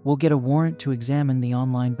 we'll get a warrant to examine the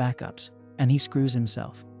online backups, and he screws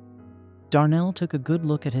himself." Darnell took a good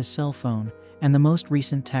look at his cell phone, and the most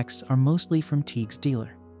recent texts are mostly from Teague's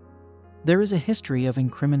dealer. There is a history of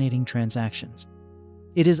incriminating transactions.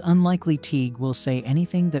 It is unlikely Teague will say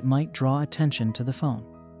anything that might draw attention to the phone.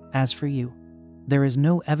 As for you, there is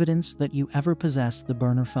no evidence that you ever possessed the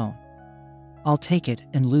burner phone. I'll take it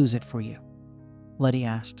and lose it for you." Letty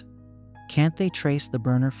asked, "Can't they trace the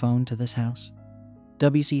burner phone to this house?"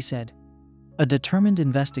 WC said, "A determined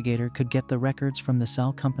investigator could get the records from the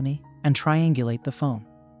cell company and triangulate the phone.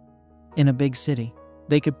 In a big city,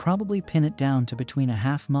 they could probably pin it down to between a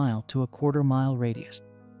half-mile to a quarter-mile radius.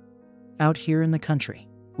 Out here in the country,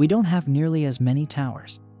 we don't have nearly as many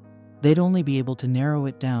towers. They'd only be able to narrow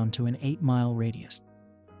it down to an 8-mile radius.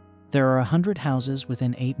 There are 100 houses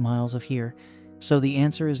within 8 miles of here, so the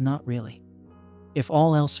answer is not really. If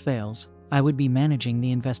all else fails, I would be managing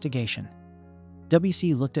the investigation."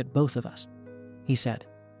 WC looked at both of us. He said,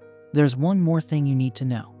 "There's one more thing you need to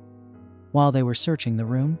know. While they were searching the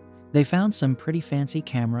room, They found some pretty fancy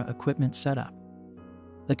camera equipment set up.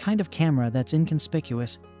 The kind of camera that's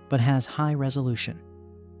inconspicuous but has high resolution.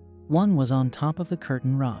 One was on top of the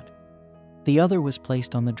curtain rod. The other was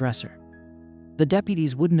placed on the dresser. The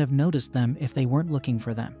deputies wouldn't have noticed them if they weren't looking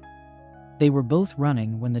for them. They were both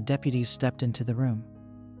running when the deputies stepped into the room.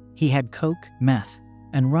 He had coke, meth,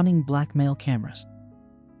 and running blackmail cameras.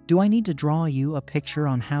 Do I need to draw you a picture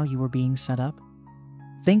on how you were being set up?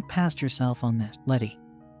 Think past yourself on this, Letty.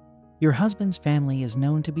 Your husband's family is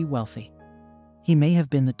known to be wealthy. He may have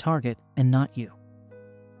been the target and not you.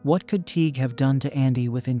 What could Teague have done to Andy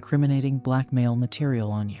with incriminating blackmail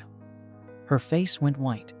material on you? Her face went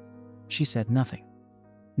white. She said nothing.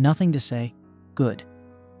 Nothing to say. Good.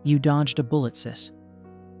 You dodged a bullet, sis.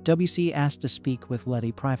 WC asked to speak with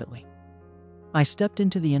Letty privately. I stepped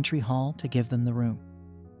into the entry hall to give them the room.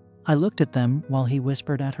 I looked at them while he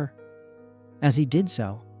whispered at her. As he did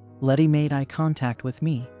so, Letty made eye contact with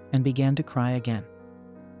me and began to cry again.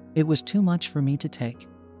 It was too much for me to take.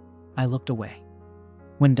 I looked away.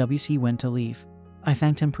 When WC went to leave, I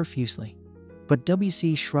thanked him profusely, but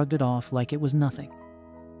WC shrugged it off like it was nothing.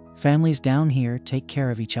 Families down here take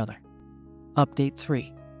care of each other. Update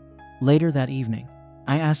 3. Later that evening,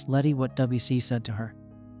 I asked Letty what WC said to her.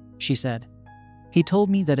 She said, "He told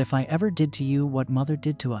me that if I ever did to you what Mother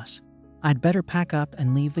did to us, I'd better pack up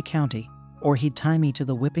and leave the county, or he'd tie me to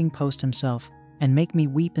the whipping post himself and make me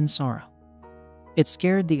weep in sorrow." It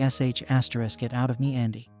scared the ** out of me,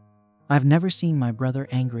 Andy. I've never seen my brother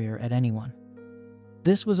angrier at anyone.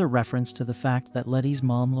 This was a reference to the fact that Letty's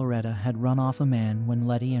mom Loretta had run off a man when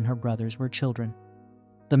Letty and her brothers were children.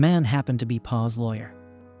 The man happened to be Pa's lawyer.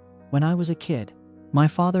 When I was a kid, my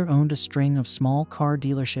father owned a string of small car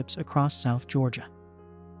dealerships across South Georgia.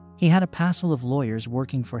 He had a passel of lawyers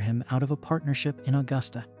working for him out of a partnership in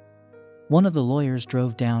Augusta. One of the lawyers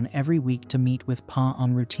drove down every week to meet with Pa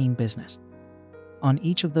on routine business. On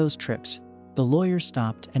each of those trips, the lawyer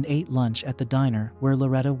stopped and ate lunch at the diner where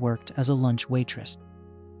Loretta worked as a lunch waitress.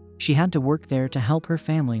 She had to work there to help her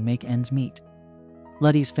family make ends meet.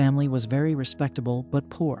 Letty's family was very respectable but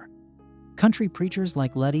poor. Country preachers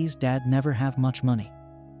like Letty's dad never have much money.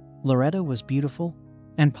 Loretta was beautiful,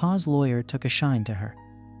 and Pa's lawyer took a shine to her.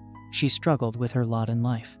 She struggled with her lot in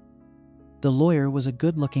life. The lawyer was a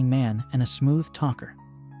good-looking man and a smooth talker.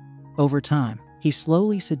 Over time, he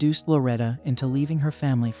slowly seduced Loretta into leaving her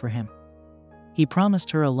family for him. He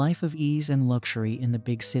promised her a life of ease and luxury in the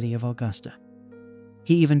big city of Augusta.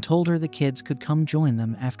 He even told her the kids could come join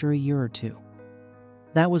them after a year or two.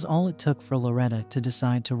 That was all it took for Loretta to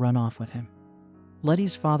decide to run off with him.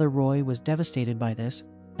 Letty's father Roy was devastated by this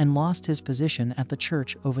and lost his position at the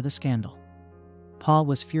church over the scandal. Pa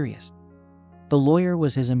was furious. The lawyer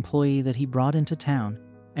was his employee that he brought into town,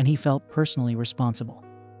 and he felt personally responsible.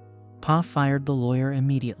 Pa fired the lawyer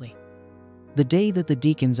immediately. The day that the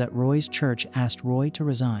deacons at Roy's church asked Roy to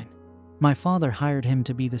resign, my father hired him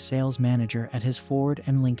to be the sales manager at his Ford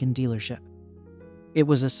and Lincoln dealership. It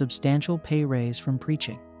was a substantial pay raise from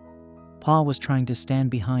preaching. Pa was trying to stand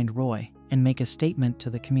behind Roy and make a statement to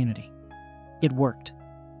the community. It worked,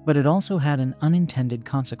 but it also had an unintended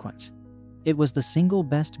consequence. It was the single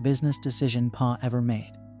best business decision Pa ever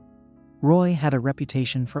made. Roy had a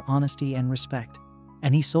reputation for honesty and respect,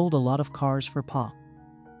 and he sold a lot of cars for Pa.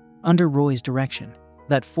 Under Roy's direction,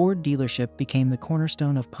 that Ford dealership became the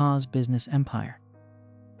cornerstone of Pa's business empire.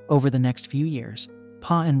 Over the next few years,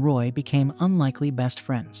 Pa and Roy became unlikely best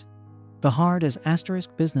friends. The hard as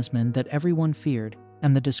 * businessman that everyone feared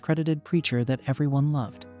and the discredited preacher that everyone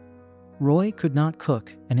loved. Roy could not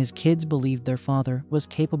cook, and his kids believed their father was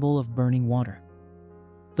capable of burning water.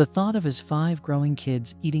 The thought of his 5 growing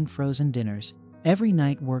kids eating frozen dinners every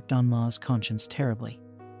night worked on Ma's conscience terribly.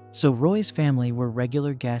 So Roy's family were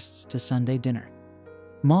regular guests to Sunday dinner.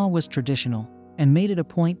 Ma was traditional and made it a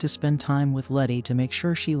point to spend time with Letty to make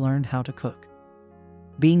sure she learned how to cook.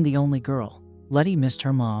 Being the only girl, Letty missed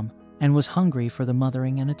her mom and was hungry for the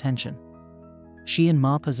mothering and attention. She and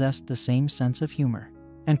Ma possessed the same sense of humor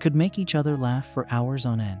and could make each other laugh for hours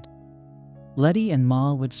on end. Letty and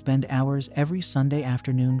Ma would spend hours every Sunday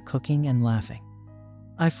afternoon cooking and laughing.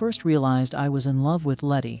 I first realized I was in love with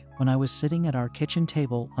Letty when I was sitting at our kitchen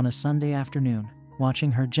table on a Sunday afternoon,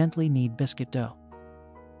 watching her gently knead biscuit dough.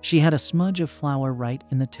 She had a smudge of flour right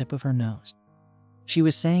in the tip of her nose. She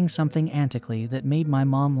was saying something antically that made my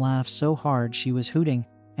mom laugh so hard she was hooting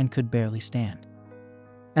and could barely stand.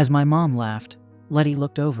 As my mom laughed, Letty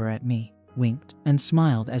looked over at me, winked, and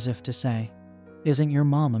smiled as if to say, "Isn't your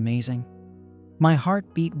mom amazing?" My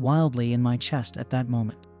heart beat wildly in my chest at that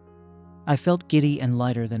moment. I felt giddy and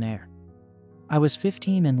lighter than air. I was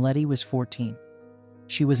 15 and Letty was 14.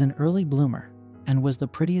 She was an early bloomer, and was the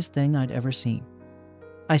prettiest thing I'd ever seen.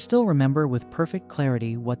 I still remember with perfect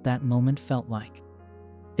clarity what that moment felt like.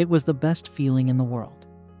 It was the best feeling in the world.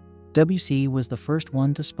 WC was the first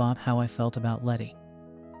one to spot how I felt about Letty.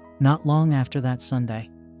 Not long after that Sunday,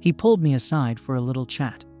 he pulled me aside for a little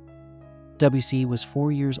chat. WC was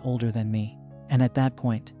 4 years older than me, and at that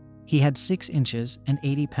point, he had 6 inches and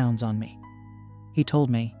 80 pounds on me. He told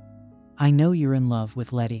me, "I know you're in love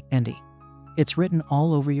with Letty, Andy. It's written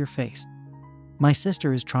all over your face. My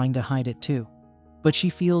sister is trying to hide it too, but she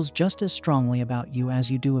feels just as strongly about you as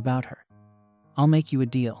you do about her. I'll make you a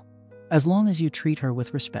deal. As long as you treat her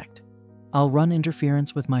with respect, I'll run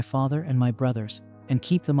interference with my father and my brothers and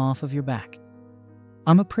keep them off of your back.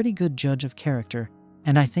 I'm a pretty good judge of character,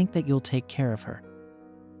 and I think that you'll take care of her.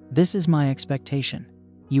 This is my expectation.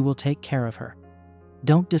 You will take care of her.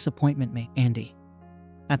 Don't disappoint me, Andy."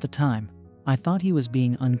 At the time, I thought he was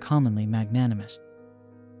being uncommonly magnanimous.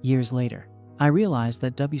 Years later, I realized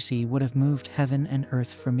that WC would have moved heaven and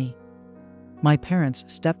earth for me. My parents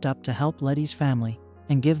stepped up to help Letty's family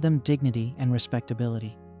and give them dignity and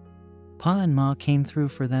respectability. Pa and Ma came through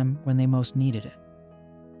for them when they most needed it.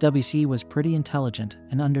 WC was pretty intelligent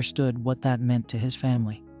and understood what that meant to his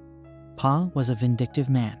family. Pa was a vindictive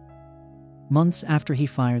man. Months after he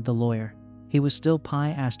fired the lawyer, he was still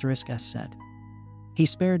 *S said. He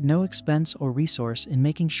spared no expense or resource in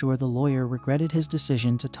making sure the lawyer regretted his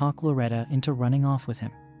decision to talk Loretta into running off with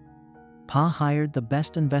him. Pa hired the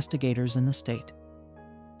best investigators in the state.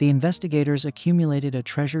 The investigators accumulated a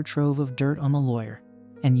treasure trove of dirt on the lawyer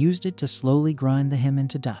and used it to slowly grind him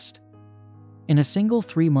into dust. In a single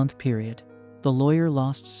 3-month period, the lawyer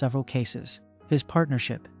lost several cases: his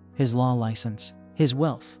partnership, his law license, his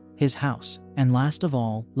wealth, his house, and last of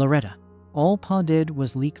all, Loretta. All Pa did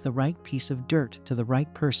was leak the right piece of dirt to the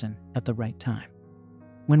right person at the right time.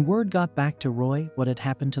 When word got back to Roy what had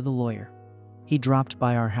happened to the lawyer, he dropped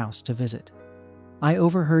by our house to visit. I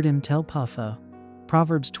overheard him tell Pa,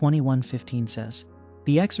 Proverbs 21:15 says,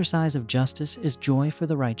 "The exercise of justice is joy for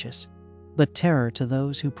the righteous, but terror to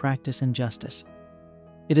those who practice injustice."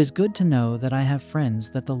 It is good to know that I have friends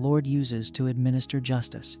that the Lord uses to administer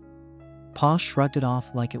justice. Pa shrugged it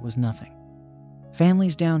off like it was nothing.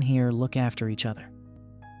 Families down here look after each other.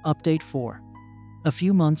 Update 4. A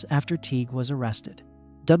few months after Teague was arrested,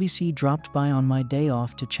 WC dropped by on my day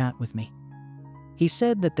off to chat with me. He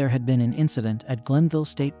said that there had been an incident at Glenville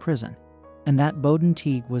State Prison and that Bowden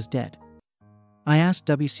Teague was dead. I asked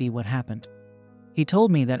WC what happened. He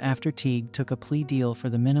told me that after Teague took a plea deal for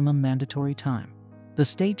the minimum mandatory time, the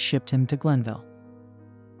state shipped him to Glenville.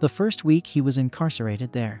 The first week he was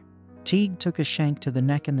incarcerated there, Teague took a shank to the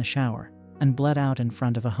neck in the shower and bled out in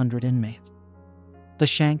front of 100 inmates. The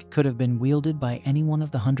shank could have been wielded by any one of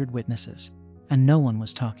the 100 witnesses, and no one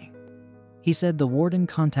was talking. He said the warden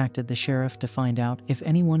contacted the sheriff to find out if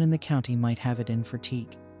anyone in the county might have it in for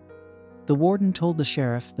Teague. The warden told the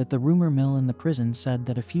sheriff that the rumor mill in the prison said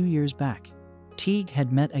that a few years back, Teague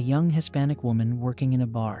had met a young Hispanic woman working in a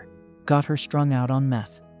bar, got her strung out on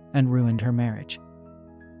meth, and ruined her marriage.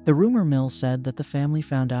 The rumor mill said that the family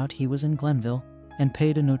found out he was in Glenville and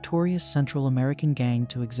paid a notorious Central American gang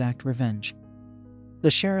to exact revenge.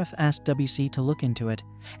 The sheriff asked WC to look into it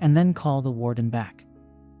and then call the warden back.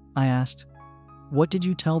 I asked, "What did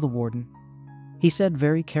you tell the warden?" He said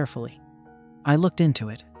very carefully, "I looked into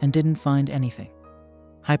it and didn't find anything.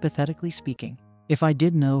 Hypothetically speaking, if I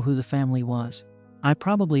did know who the family was, I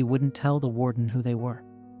probably wouldn't tell the warden who they were.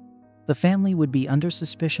 The family would be under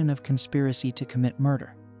suspicion of conspiracy to commit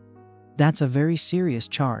murder. That's a very serious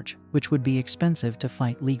charge, which would be expensive to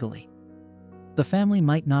fight legally. The family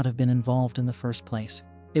might not have been involved in the first place.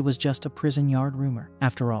 It was just a prison yard rumor,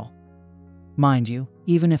 after all. Mind you,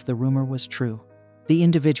 even if the rumor was true, the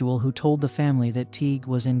individual who told the family that Teague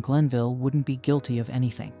was in Glenville wouldn't be guilty of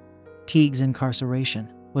anything. Teague's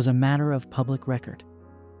incarceration was a matter of public record.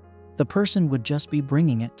 The person would just be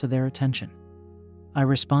bringing it to their attention." I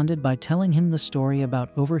responded by telling him the story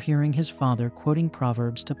about overhearing his father quoting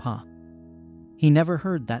Proverbs to Pa. He never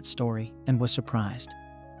heard that story and was surprised.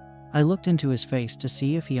 I looked into his face to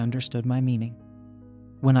see if he understood my meaning.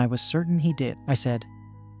 When I was certain he did, I said,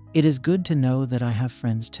 "It is good to know that I have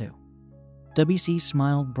friends too." WC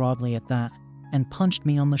smiled broadly at that and punched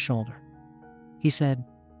me on the shoulder. He said,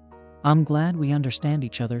 "I'm glad we understand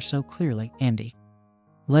each other so clearly, Andy.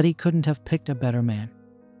 Letty couldn't have picked a better man."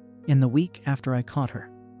 In the week after I caught her,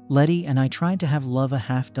 Letty and I tried to have love a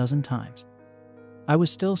half-dozen times. I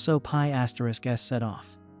was still so *S set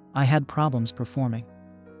off. I had problems performing.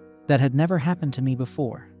 That had never happened to me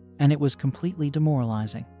before, and it was completely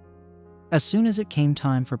demoralizing. As soon as it came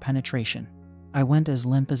time for penetration, I went as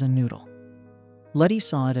limp as a noodle. Letty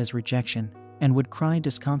saw it as rejection and would cry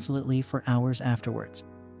disconsolately for hours afterwards.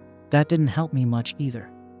 That didn't help me much either.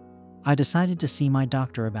 I decided to see my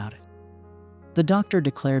doctor about it. The doctor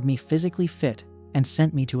declared me physically fit and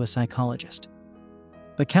sent me to a psychologist.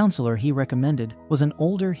 The counselor he recommended was an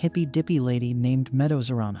older hippy-dippy lady named Meadow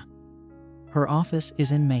Zorana. Her office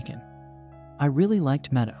is in Macon. I really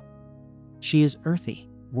liked Meadow. She is earthy,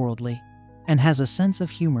 worldly, and has a sense of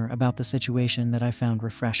humor about the situation that I found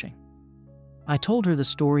refreshing. I told her the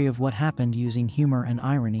story of what happened using humor and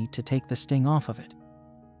irony to take the sting off of it.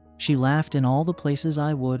 She laughed in all the places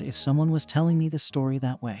I would if someone was telling me the story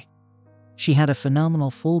that way. She had a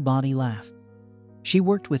phenomenal full-body laugh. She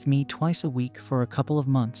worked with me twice a week for a couple of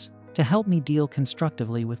months to help me deal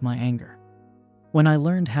constructively with my anger. When I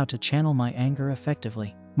learned how to channel my anger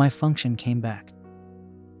effectively, my function came back.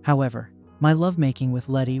 However, my lovemaking with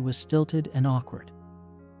Letty was stilted and awkward.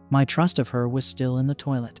 My trust of her was still in the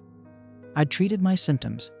toilet. I'd treated my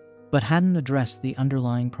symptoms, but hadn't addressed the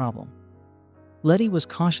underlying problem. Letty was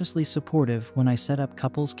cautiously supportive when I set up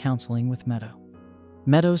couples counseling with Meadow.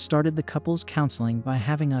 Meadow started the couples counseling by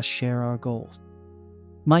having us share our goals.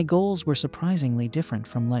 My goals were surprisingly different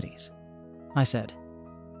from Letty's. I said,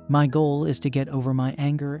 "My goal is to get over my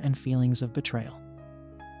anger and feelings of betrayal.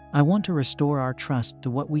 I want to restore our trust to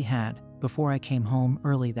what we had before I came home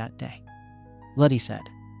early that day." Letty said,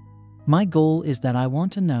 "My goal is that I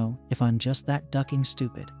want to know if I'm just that ducking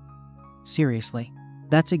stupid." Seriously,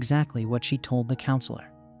 that's exactly what she told the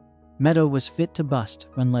counselor. Meadow was fit to bust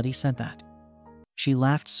when Letty said that. She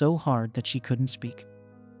laughed so hard that she couldn't speak.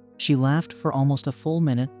 She laughed for almost a full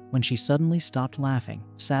minute when she suddenly stopped laughing,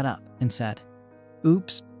 sat up, and said,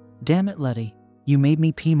 "Oops, damn it, Letty, you made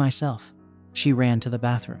me pee myself." She ran to the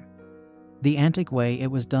bathroom. The antic way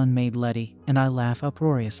it was done made Letty and I laugh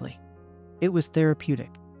uproariously. It was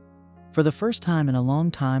therapeutic. For the first time in a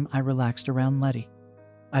long time, I relaxed around Letty.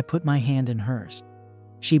 I put my hand in hers.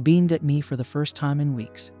 She beamed at me for the first time in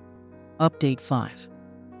weeks. Update 5.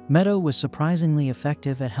 Meadow was surprisingly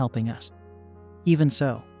effective at helping us. Even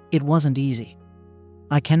so, it wasn't easy.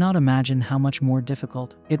 I cannot imagine how much more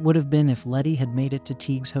difficult it would have been if Letty had made it to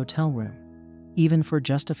Teague's hotel room, even for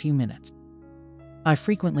just a few minutes. I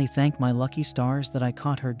frequently thank my lucky stars that I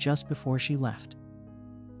caught her just before she left.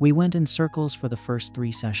 We went in circles for the first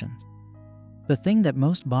 3 sessions. The thing that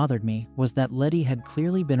most bothered me was that Letty had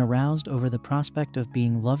clearly been aroused over the prospect of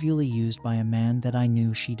being lovingly used by a man that I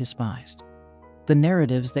knew she despised. The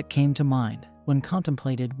narratives that came to mind when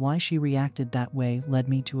contemplated why she reacted that way led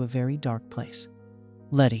me to a very dark place.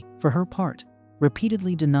 Letty, for her part,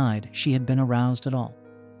 repeatedly denied she had been aroused at all.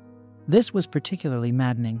 This was particularly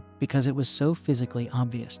maddening because it was so physically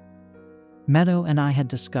obvious. Meadow and I had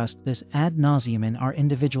discussed this ad nauseum in our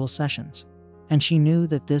individual sessions, and she knew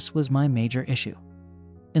that this was my major issue.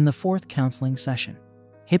 In the 4th counseling session,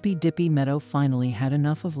 hippy-dippy Meadow finally had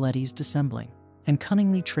enough of Letty's dissembling and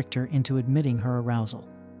cunningly tricked her into admitting her arousal.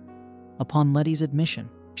 Upon Letty's admission,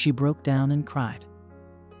 she broke down and cried.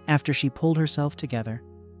 After she pulled herself together,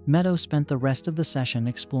 Meadow spent the rest of the session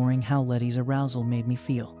exploring how Letty's arousal made me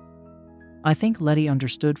feel. I think Letty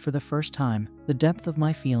understood for the first time the depth of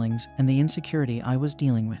my feelings and the insecurity I was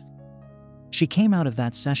dealing with. She came out of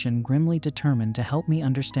that session grimly determined to help me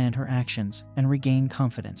understand her actions and regain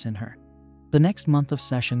confidence in her. The next month of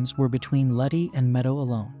sessions were between Letty and Meadow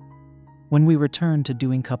alone. When we returned to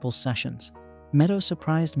doing couples sessions, Meadow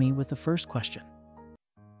surprised me with the first question.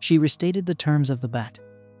 She restated the terms of the bet,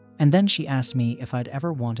 and then she asked me if I'd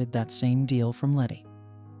ever wanted that same deal from Letty.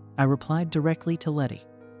 I replied directly to Letty.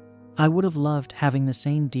 I would have loved having the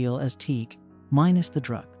same deal as Teague, minus the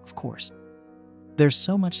drug, of course. There's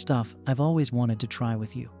so much stuff I've always wanted to try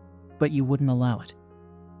with you, but you wouldn't allow it.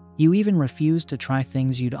 You even refused to try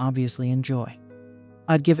things you'd obviously enjoy.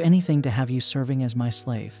 I'd give anything to have you serving as my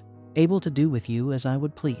slave, able to do with you as I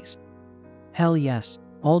would please. Hell yes,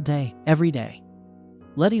 all day, every day.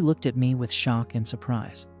 Letty looked at me with shock and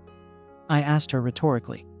surprise. I asked her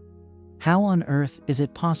rhetorically, "How on earth is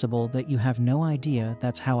it possible that you have no idea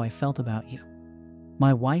that's how I felt about you?"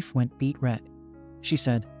 My wife went beet red. She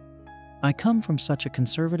said, "I come from such a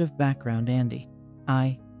conservative background, Andy.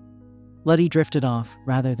 Letty drifted off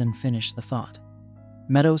rather than finish the thought.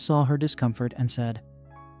 Meadow saw her discomfort and said,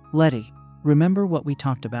 "Letty, remember what we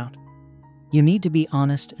talked about? You need to be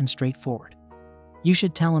honest and straightforward. You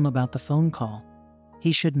should tell him about the phone call.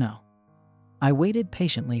 He should know." I waited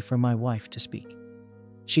patiently for my wife to speak.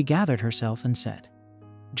 She gathered herself and said,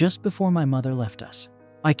 "Just before my mother left us,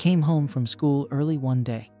 I came home from school early one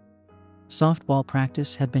day. Softball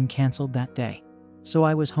practice had been canceled that day, so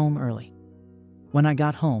I was home early. When I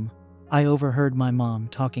got home, I overheard my mom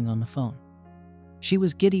talking on the phone. She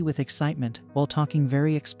was giddy with excitement while talking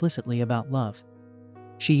very explicitly about love.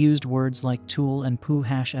 She used words like tool and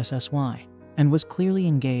poo-ssy and was clearly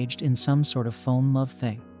engaged in some sort of phone love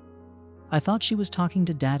thing. I thought she was talking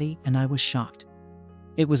to Daddy and I was shocked.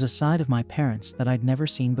 It was a side of my parents that I'd never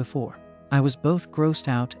seen before. I was both grossed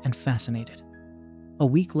out and fascinated. A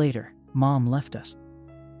week later, Mom left us.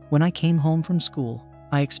 When I came home from school,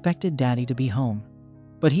 I expected Daddy to be home,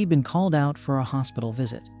 but he'd been called out for a hospital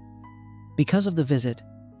visit. Because of the visit,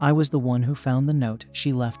 I was the one who found the note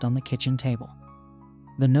she left on the kitchen table.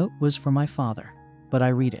 The note was for my father, but I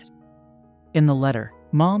read it. In the letter,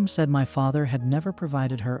 Mom said my father had never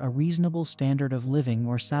provided her a reasonable standard of living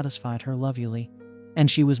or satisfied her lovingly,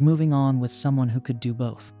 and she was moving on with someone who could do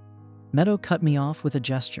both. Meadow cut me off with a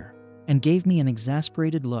gesture and gave me an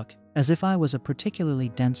exasperated look as if I was a particularly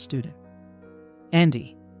dense student.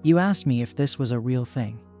 Andy, you asked me if this was a real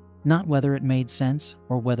thing, not whether it made sense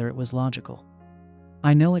or whether it was logical.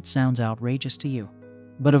 I know it sounds outrageous to you,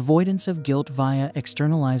 but avoidance of guilt via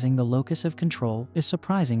externalizing the locus of control is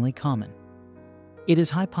surprisingly common. It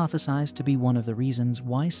is hypothesized to be one of the reasons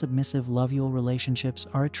why submissive lovial relationships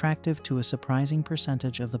are attractive to a surprising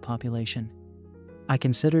percentage of the population. I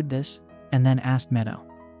considered this and then asked Meadow,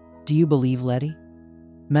 "Do you believe Letty?"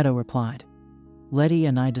 Meadow replied, "Letty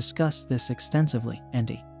and I discussed this extensively,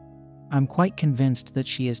 Andy. I'm quite convinced that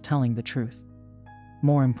she is telling the truth.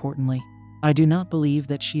 More importantly, I do not believe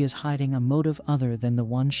that she is hiding a motive other than the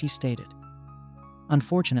one she stated.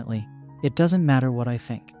 Unfortunately, it doesn't matter what I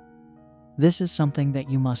think. This is something that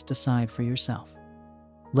you must decide for yourself."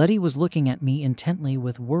 Letty was looking at me intently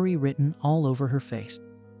with worry written all over her face.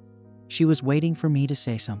 She was waiting for me to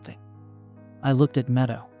say something. I looked at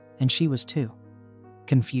Meadow, and she was too.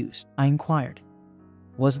 Confused, I inquired,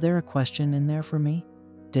 "Was there a question in there for me?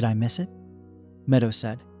 Did I miss it?" Meadow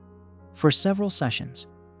said, "For several sessions,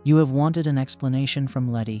 you have wanted an explanation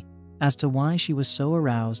from Letty as to why she was so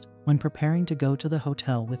aroused when preparing to go to the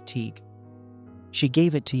hotel with Teague. She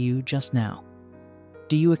gave it to you just now.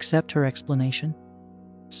 Do you accept her explanation?"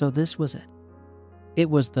 So this was it. It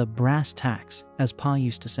was the brass tacks, as Pa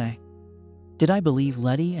used to say. Did I believe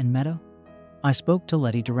Letty and Meadow? I spoke to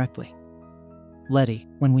Letty directly. "Letty,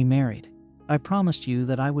 when we married, I promised you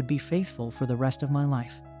that I would be faithful for the rest of my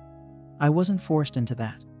life. I wasn't forced into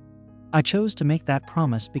that. I chose to make that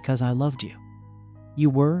promise because I loved you. You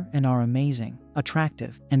were and are amazing,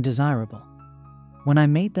 attractive, and desirable. When I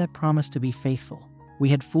made that promise to be faithful, we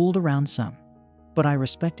had fooled around some, but I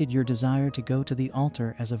respected your desire to go to the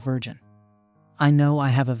altar as a virgin. I know I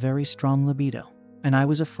have a very strong libido, and I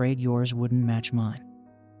was afraid yours wouldn't match mine.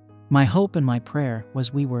 My hope and my prayer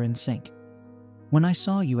was we were in sync. When I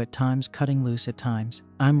saw you at times cutting loose at times,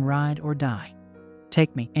 I'm ride or die.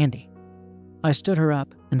 Take me, Andy." I stood her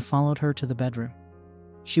up and followed her to the bedroom.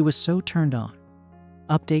 She was so turned on.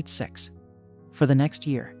 Update 6. For the next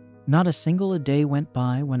year, not a single day went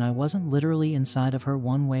by when I wasn't literally inside of her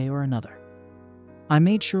one way or another. I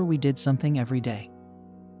made sure we did something every day.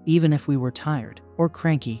 Even if we were tired or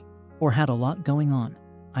cranky or had a lot going on,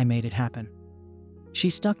 I made it happen. She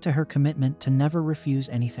stuck to her commitment to never refuse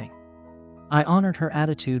anything. I honored her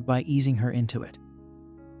attitude by easing her into it.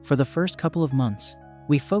 For the first couple of months,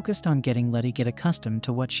 we focused on getting Letty get accustomed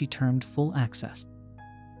to what she termed full access.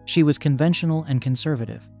 She was conventional and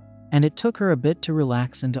conservative, and it took her a bit to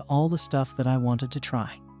relax into all the stuff that I wanted to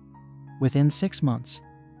try. Within 6 months,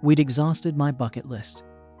 we'd exhausted my bucket list.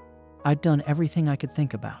 I'd done everything I could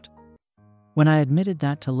think about. When I admitted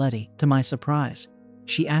that to Letty, to my surprise,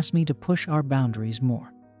 she asked me to push our boundaries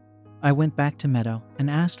more. I went back to Meadow and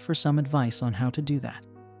asked for some advice on how to do that.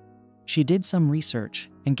 She did some research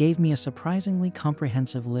and gave me a surprisingly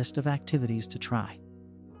comprehensive list of activities to try.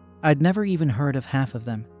 I'd never even heard of half of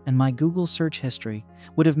them, and my Google search history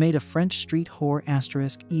would have made a French street whore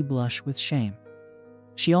 *e blush with shame.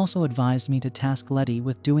 She also advised me to task Letty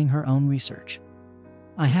with doing her own research.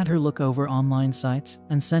 I had her look over online sites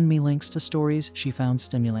and send me links to stories she found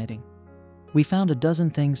stimulating. We found a dozen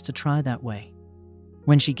things to try that way.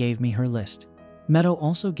 When she gave me her list, Meadow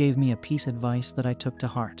also gave me a piece of advice that I took to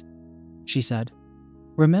heart. She said,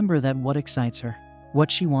 "Remember that what excites her,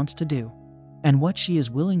 what she wants to do, and what she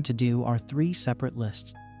is willing to do are 3 separate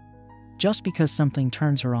lists. Just because something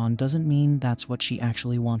turns her on doesn't mean that's what she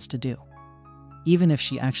actually wants to do. Even if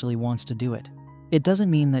she actually wants to do it, it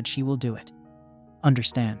doesn't mean that she will do it.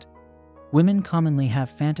 Understand, women commonly have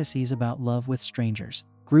fantasies about love with strangers,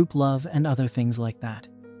 group love, and other things like that.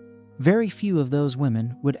 Very few of those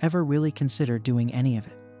women would ever really consider doing any of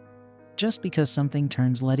it. Just because something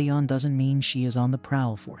turns Letty on doesn't mean she is on the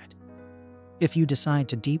prowl for it. If you decide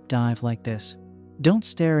to deep dive like this, don't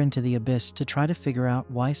stare into the abyss to try to figure out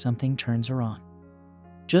why something turns her on.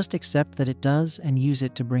 Just accept that it does and use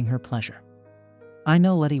it to bring her pleasure. I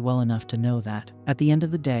know Letty well enough to know that, at the end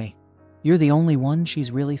of the day, you're the only one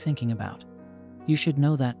she's really thinking about. You should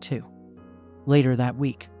know that too. Later that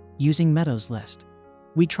week, using Meadows' list,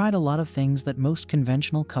 we tried a lot of things that most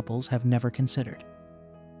conventional couples have never considered.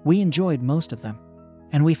 We enjoyed most of them,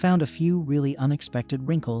 and we found a few really unexpected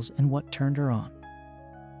wrinkles in what turned her on.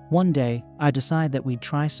 One day, I decided that we'd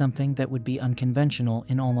try something that would be unconventional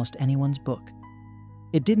in almost anyone's book.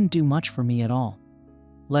 It didn't do much for me at all.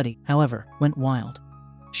 Letty, however, went wild.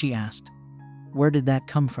 She asked, "Where did that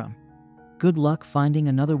come from? Good luck finding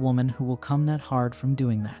another woman who will come that hard from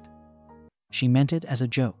doing that." She meant it as a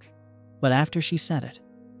joke, but after she said it,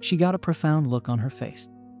 she got a profound look on her face.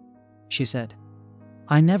 She said,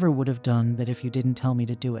 "I never would have done that if you didn't tell me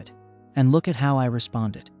to do it, and look at how I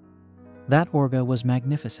responded. That orga was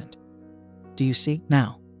magnificent." Do you see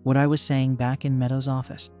now what I was saying back in Meadows'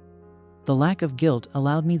 office? The lack of guilt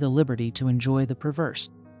allowed me the liberty to enjoy the perverse.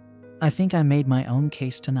 I think I made my own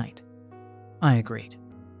case tonight. I agreed.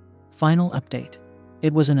 Final update.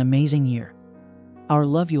 It was an amazing year. Our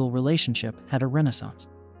Loveule relationship had a renaissance.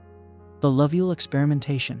 The Loveule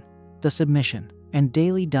experimentation, the submission, and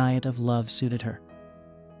daily diet of love suited her.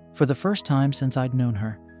 For the first time since I'd known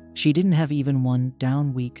her, she didn't have even one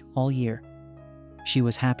down week all year. She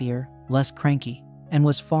was happier, less cranky, and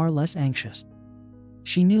was far less anxious.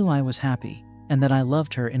 She knew I was happy and that I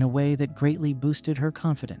loved her in a way that greatly boosted her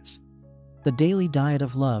confidence. The daily diet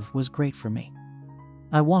of love was great for me.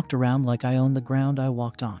 I walked around like I owned the ground I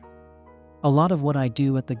walked on. A lot of what I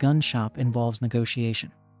do at the gun shop involves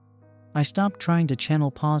negotiation. I stopped trying to channel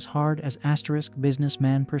Pa's hard as asterisk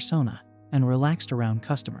businessman persona and relaxed around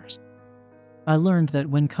customers. I learned that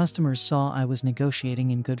when customers saw I was negotiating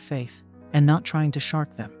in good faith and not trying to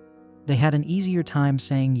shark them, they had an easier time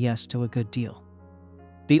saying yes to a good deal.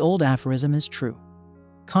 The old aphorism is true.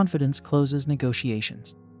 Confidence closes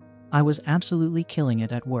negotiations. I was absolutely killing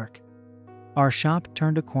it at work. Our shop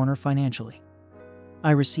turned a corner financially.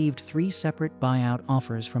 I received 3 separate buyout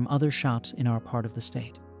offers from other shops in our part of the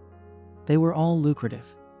state. They were all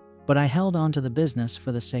lucrative, but I held on to the business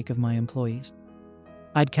for the sake of my employees.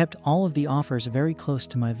 I'd kept all of the offers very close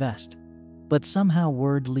to my vest, but somehow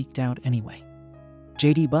word leaked out anyway.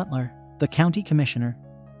 J.D. Butler, the county commissioner,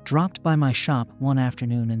 dropped by my shop one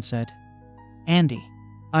afternoon and said, "Andy,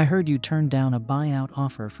 I heard you turned down a buyout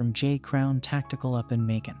offer from J. Crown Tactical up in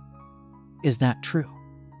Macon. Is that true?"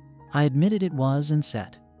 I admitted it was and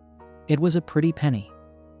said, "It was a pretty penny,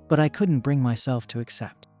 but I couldn't bring myself to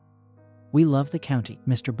accept. We love the county,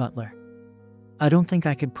 Mr. Butler. I don't think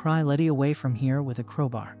I could pry Letty away from here with a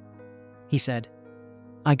crowbar." He said,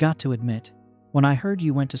 "I got to admit, when I heard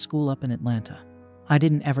you went to school up in Atlanta, I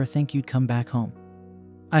didn't ever think you'd come back home.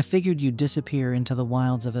 I figured you'd disappear into the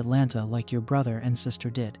wilds of Atlanta like your brother and sister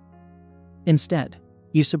did. Instead,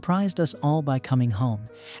 you surprised us all by coming home,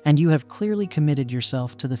 and you have clearly committed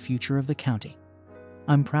yourself to the future of the county.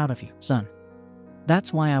 I'm proud of you, son.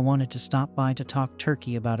 That's why I wanted to stop by to talk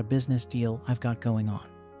turkey about a business deal I've got going on."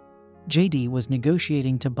 JD was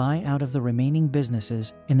negotiating to buy out of the remaining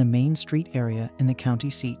businesses in the Main Street area in the county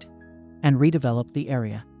seat and redevelop the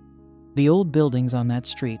area. The old buildings on that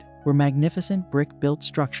street were magnificent brick-built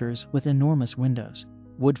structures with enormous windows,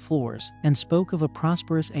 wood floors, and spoke of a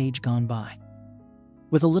prosperous age gone by.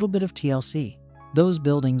 With a little bit of TLC, those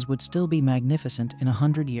buildings would still be magnificent in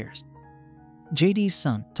 100 years. JD's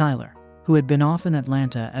son, Tyler, who had been off in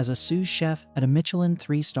Atlanta as a sous chef at a Michelin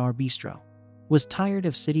 3-star bistro, was tired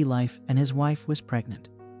of city life and his wife was pregnant.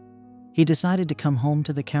 He decided to come home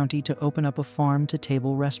to the county to open up a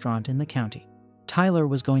farm-to-table restaurant in the county. Tyler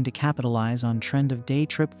was going to capitalize on trend of day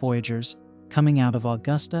trip voyagers coming out of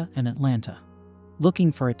Augusta and Atlanta,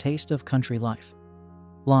 looking for a taste of country life.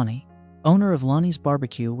 Lonnie, owner of Lonnie's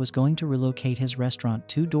Barbecue, was going to relocate his restaurant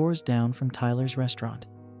 2 doors down from Tyler's restaurant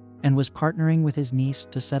and was partnering with his niece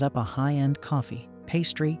to set up a high-end coffee,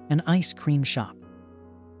 pastry, and ice cream shop.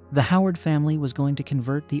 The Howard family was going to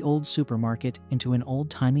convert the old supermarket into an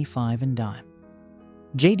old-timey 5 and dime.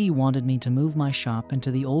 JD wanted me to move my shop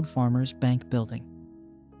into the old Farmers Bank building.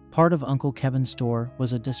 Part of Uncle Kevin's store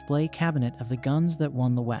was a display cabinet of the guns that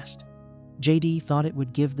won the West. JD thought it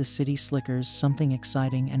would give the city slickers something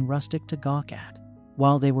exciting and rustic to gawk at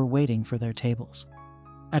while they were waiting for their tables.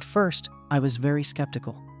 At first, I was very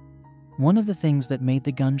skeptical. One of the things that made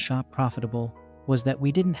the gun shop profitable was that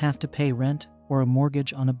we didn't have to pay rent or a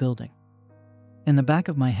mortgage on a building. In the back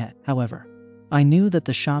of my head, however, I knew that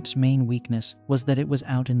the shop's main weakness was that it was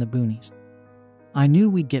out in the boonies. I knew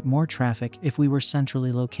we'd get more traffic if we were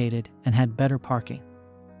centrally located and had better parking.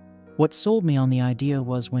 What sold me on the idea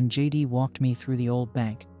was when JD walked me through the old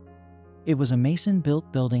bank. It was a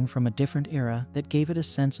mason-built building from a different era that gave it a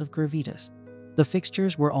sense of gravitas. The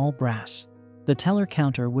fixtures were all brass. The teller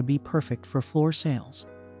counter would be perfect for floor sales,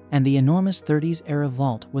 and the enormous 30s-era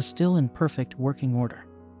vault was still in perfect working order.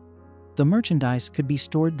 The merchandise could be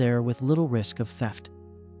stored there with little risk of theft.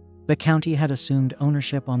 The county had assumed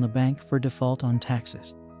ownership on the bank for default on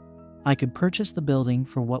taxes. I could purchase the building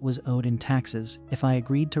for what was owed in taxes if I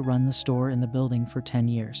agreed to run the store in the building for 10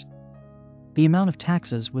 years. The amount of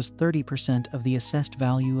taxes was 30% of the assessed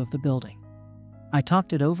value of the building. I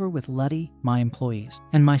talked it over with Letty, my employees,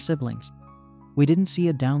 and my siblings. We didn't see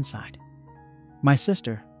a downside. My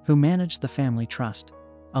sister, who managed the family trust,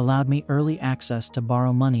 allowed me early access to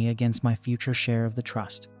borrow money against my future share of the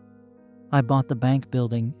trust. I bought the bank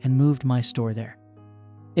building and moved my store there.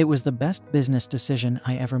 It was the best business decision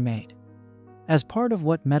I ever made. As part of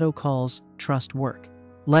what Meadow calls trust work,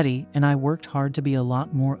 Letty and I worked hard to be a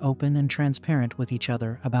lot more open and transparent with each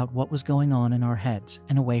other about what was going on in our heads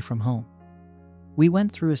and away from home. We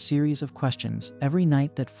went through a series of questions every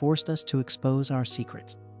night that forced us to expose our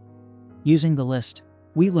secrets. Using the list,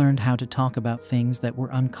 we learned how to talk about things that were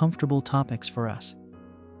uncomfortable topics for us.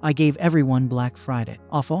 I gave everyone Black Friday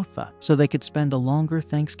off so they could spend a longer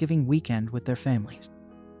Thanksgiving weekend with their families.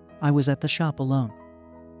 I was at the shop alone.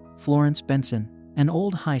 Florence Benson, an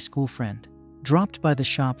old high school friend, dropped by the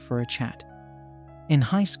shop for a chat. In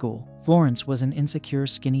high school, Florence was an insecure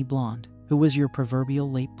skinny blonde who was your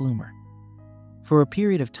proverbial late bloomer. For a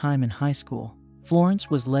period of time in high school, Florence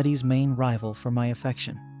was Letty's main rival for my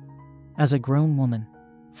affection. As a grown woman,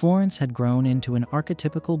 Florence had grown into an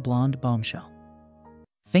archetypical blonde bombshell.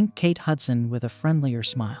 Think Kate Hudson with a friendlier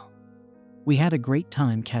smile. We had a great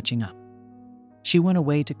time catching up. She went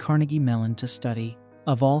away to Carnegie Mellon to study,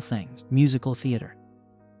 of all things, musical theater.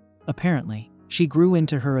 Apparently, she grew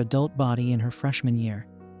into her adult body in her freshman year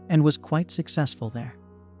and was quite successful there.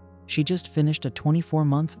 She just finished a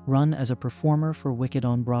 24-month run as a performer for Wicked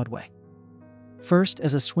on Broadway. First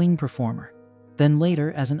as a swing performer, then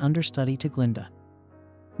later as an understudy to Glinda.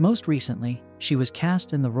 Most recently, she was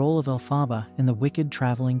cast in the role of Elphaba in the Wicked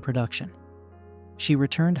traveling production. She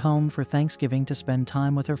returned home for Thanksgiving to spend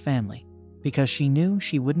time with her family, because she knew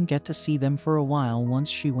she wouldn't get to see them for a while once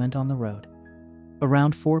she went on the road.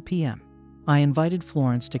 Around 4 p.m., I invited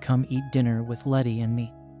Florence to come eat dinner with Letty and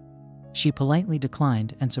me. She politely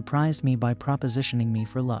declined and surprised me by propositioning me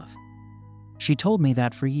for love. She told me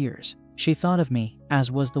that for years, she thought of me as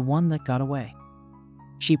was the one that got away.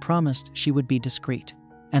 She promised she would be discreet,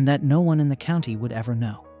 and that no one in the county would ever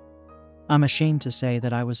know. I'm ashamed to say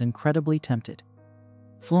that I was incredibly tempted.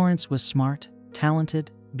 Florence was smart,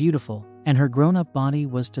 talented, beautiful, and her grown-up body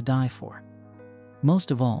was to die for.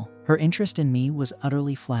 Most of all, her interest in me was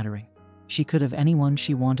utterly flattering. She could have anyone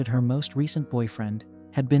she wanted. Her most recent boyfriend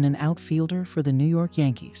had been an outfielder for the New York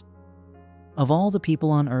Yankees. Of all the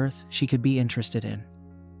people on earth she could be interested in,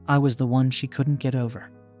 I was the one she couldn't get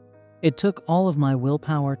over. It took all of my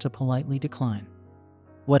willpower to politely decline.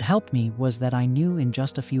 What helped me was that I knew in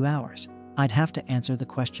just a few hours I'd have to answer the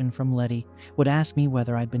question from Letty, would ask me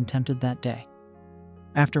whether I'd been tempted that day.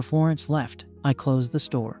 After Florence left, I closed the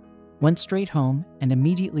store, went straight home, and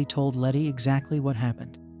immediately told Letty exactly what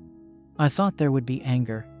happened. I thought there would be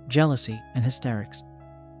anger, jealousy, and hysterics.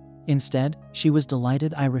 Instead, she was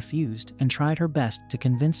delighted I refused and tried her best to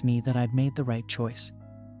convince me that I'd made the right choice.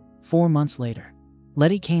 4 months later,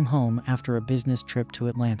 Letty came home after a business trip to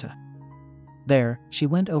Atlanta. There, she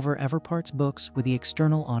went over Everpart's books with the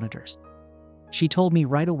external auditors. She told me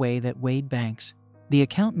right away that Wade Banks, the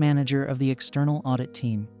account manager of the external audit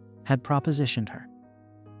team, had propositioned her.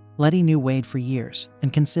 Letty knew Wade for years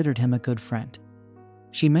and considered him a good friend.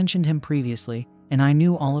 She mentioned him previously, and I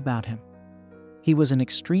knew all about him. He was an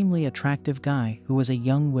extremely attractive guy who was a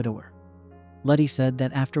young widower. Letty said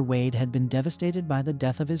that after Wade had been devastated by the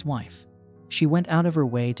death of his wife, she went out of her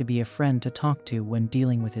way to be a friend to talk to when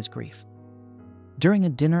dealing with his grief. During a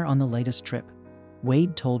dinner on the latest trip,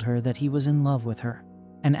 Wade told her that he was in love with her,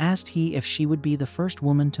 and asked if she would be the first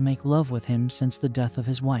woman to make love with him since the death of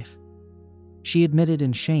his wife. She admitted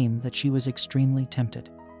in shame that she was extremely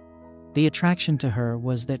tempted. The attraction to her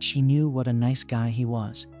was that she knew what a nice guy he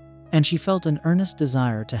was, and she felt an earnest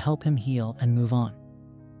desire to help him heal and move on.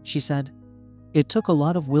 She said, "It took a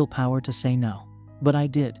lot of willpower to say no, but I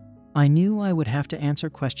did. I knew I would have to answer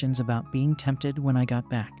questions about being tempted when I got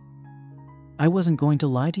back. I wasn't going to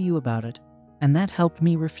lie to you about it, and that helped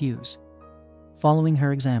me refuse." Following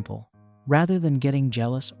her example, rather than getting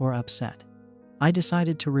jealous or upset, I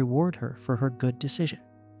decided to reward her for her good decision.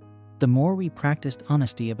 The more we practiced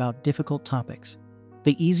honesty about difficult topics,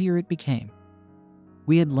 the easier it became.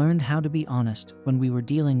 We had learned how to be honest when we were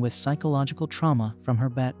dealing with psychological trauma from her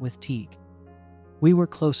bet with Teague. We were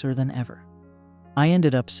closer than ever. I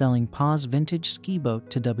ended up selling Pa's vintage ski boat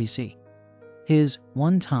to WC. His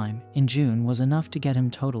one time in June was enough to get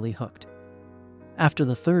him totally hooked. After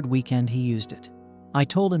the third weekend he used it, I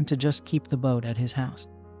told him to just keep the boat at his house.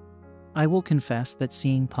 I will confess that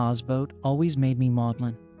seeing Pa's boat always made me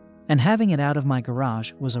maudlin, and having it out of my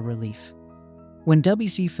garage was a relief. When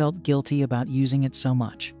WC felt guilty about using it so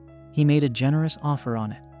much, he made a generous offer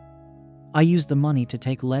on it. I used the money to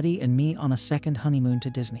take Letty and me on a second honeymoon to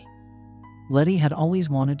Disney. Letty had always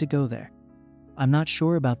wanted to go there. I'm not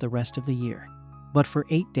sure about the rest of the year, but for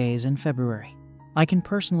 8 days in February, I can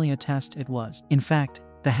personally attest it was, in fact,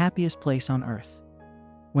 the happiest place on earth.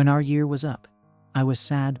 When our year was up, I was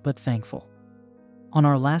sad but thankful. On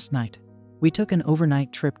our last night, we took an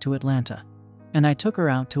overnight trip to Atlanta, and I took her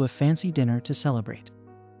out to a fancy dinner to celebrate.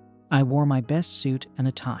 I wore my best suit and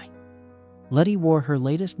a tie. Letty wore her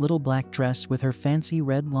latest little black dress with her fancy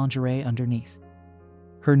red lingerie underneath.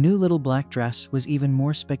 Her new little black dress was even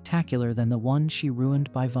more spectacular than the one she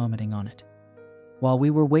ruined by vomiting on it. While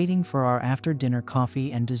we were waiting for our after-dinner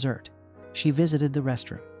coffee and dessert, she visited the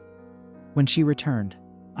restroom. When she returned,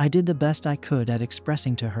 I did the best I could at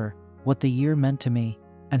expressing to her what the year meant to me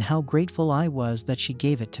and how grateful I was that she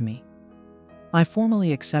gave it to me. I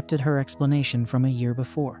formally accepted her explanation from a year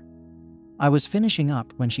before. I was finishing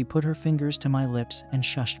up when she put her fingers to my lips and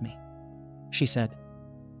shushed me. She said,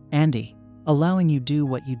 "Andy, allowing you do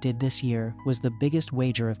what you did this year was the biggest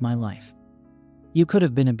wager of my life. You could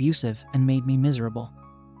have been abusive and made me miserable.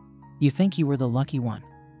 You think you were the lucky one,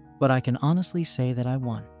 but I can honestly say that I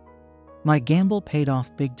won. My gamble paid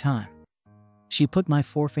off big time." She put my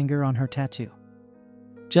forefinger on her tattoo.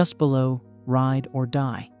 Just below "Ride or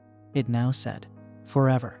Die," it now said,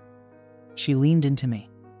 "Forever." She leaned into me.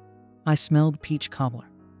 I smelled peach cobbler.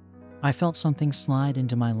 I felt something slide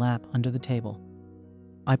into my lap under the table.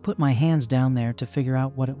 I put my hands down there to figure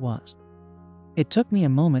out what it was. It took me a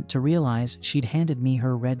moment to realize she'd handed me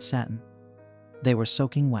her red satin. They were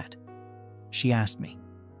soaking wet. She asked me,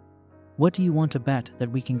 "What do you want to bet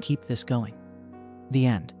that we can keep this going?" The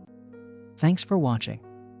end. Thanks for watching.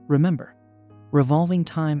 Remember, Revolving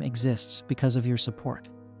Time exists because of your support.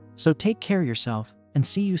 So take care of yourself and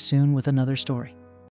see you soon with another story.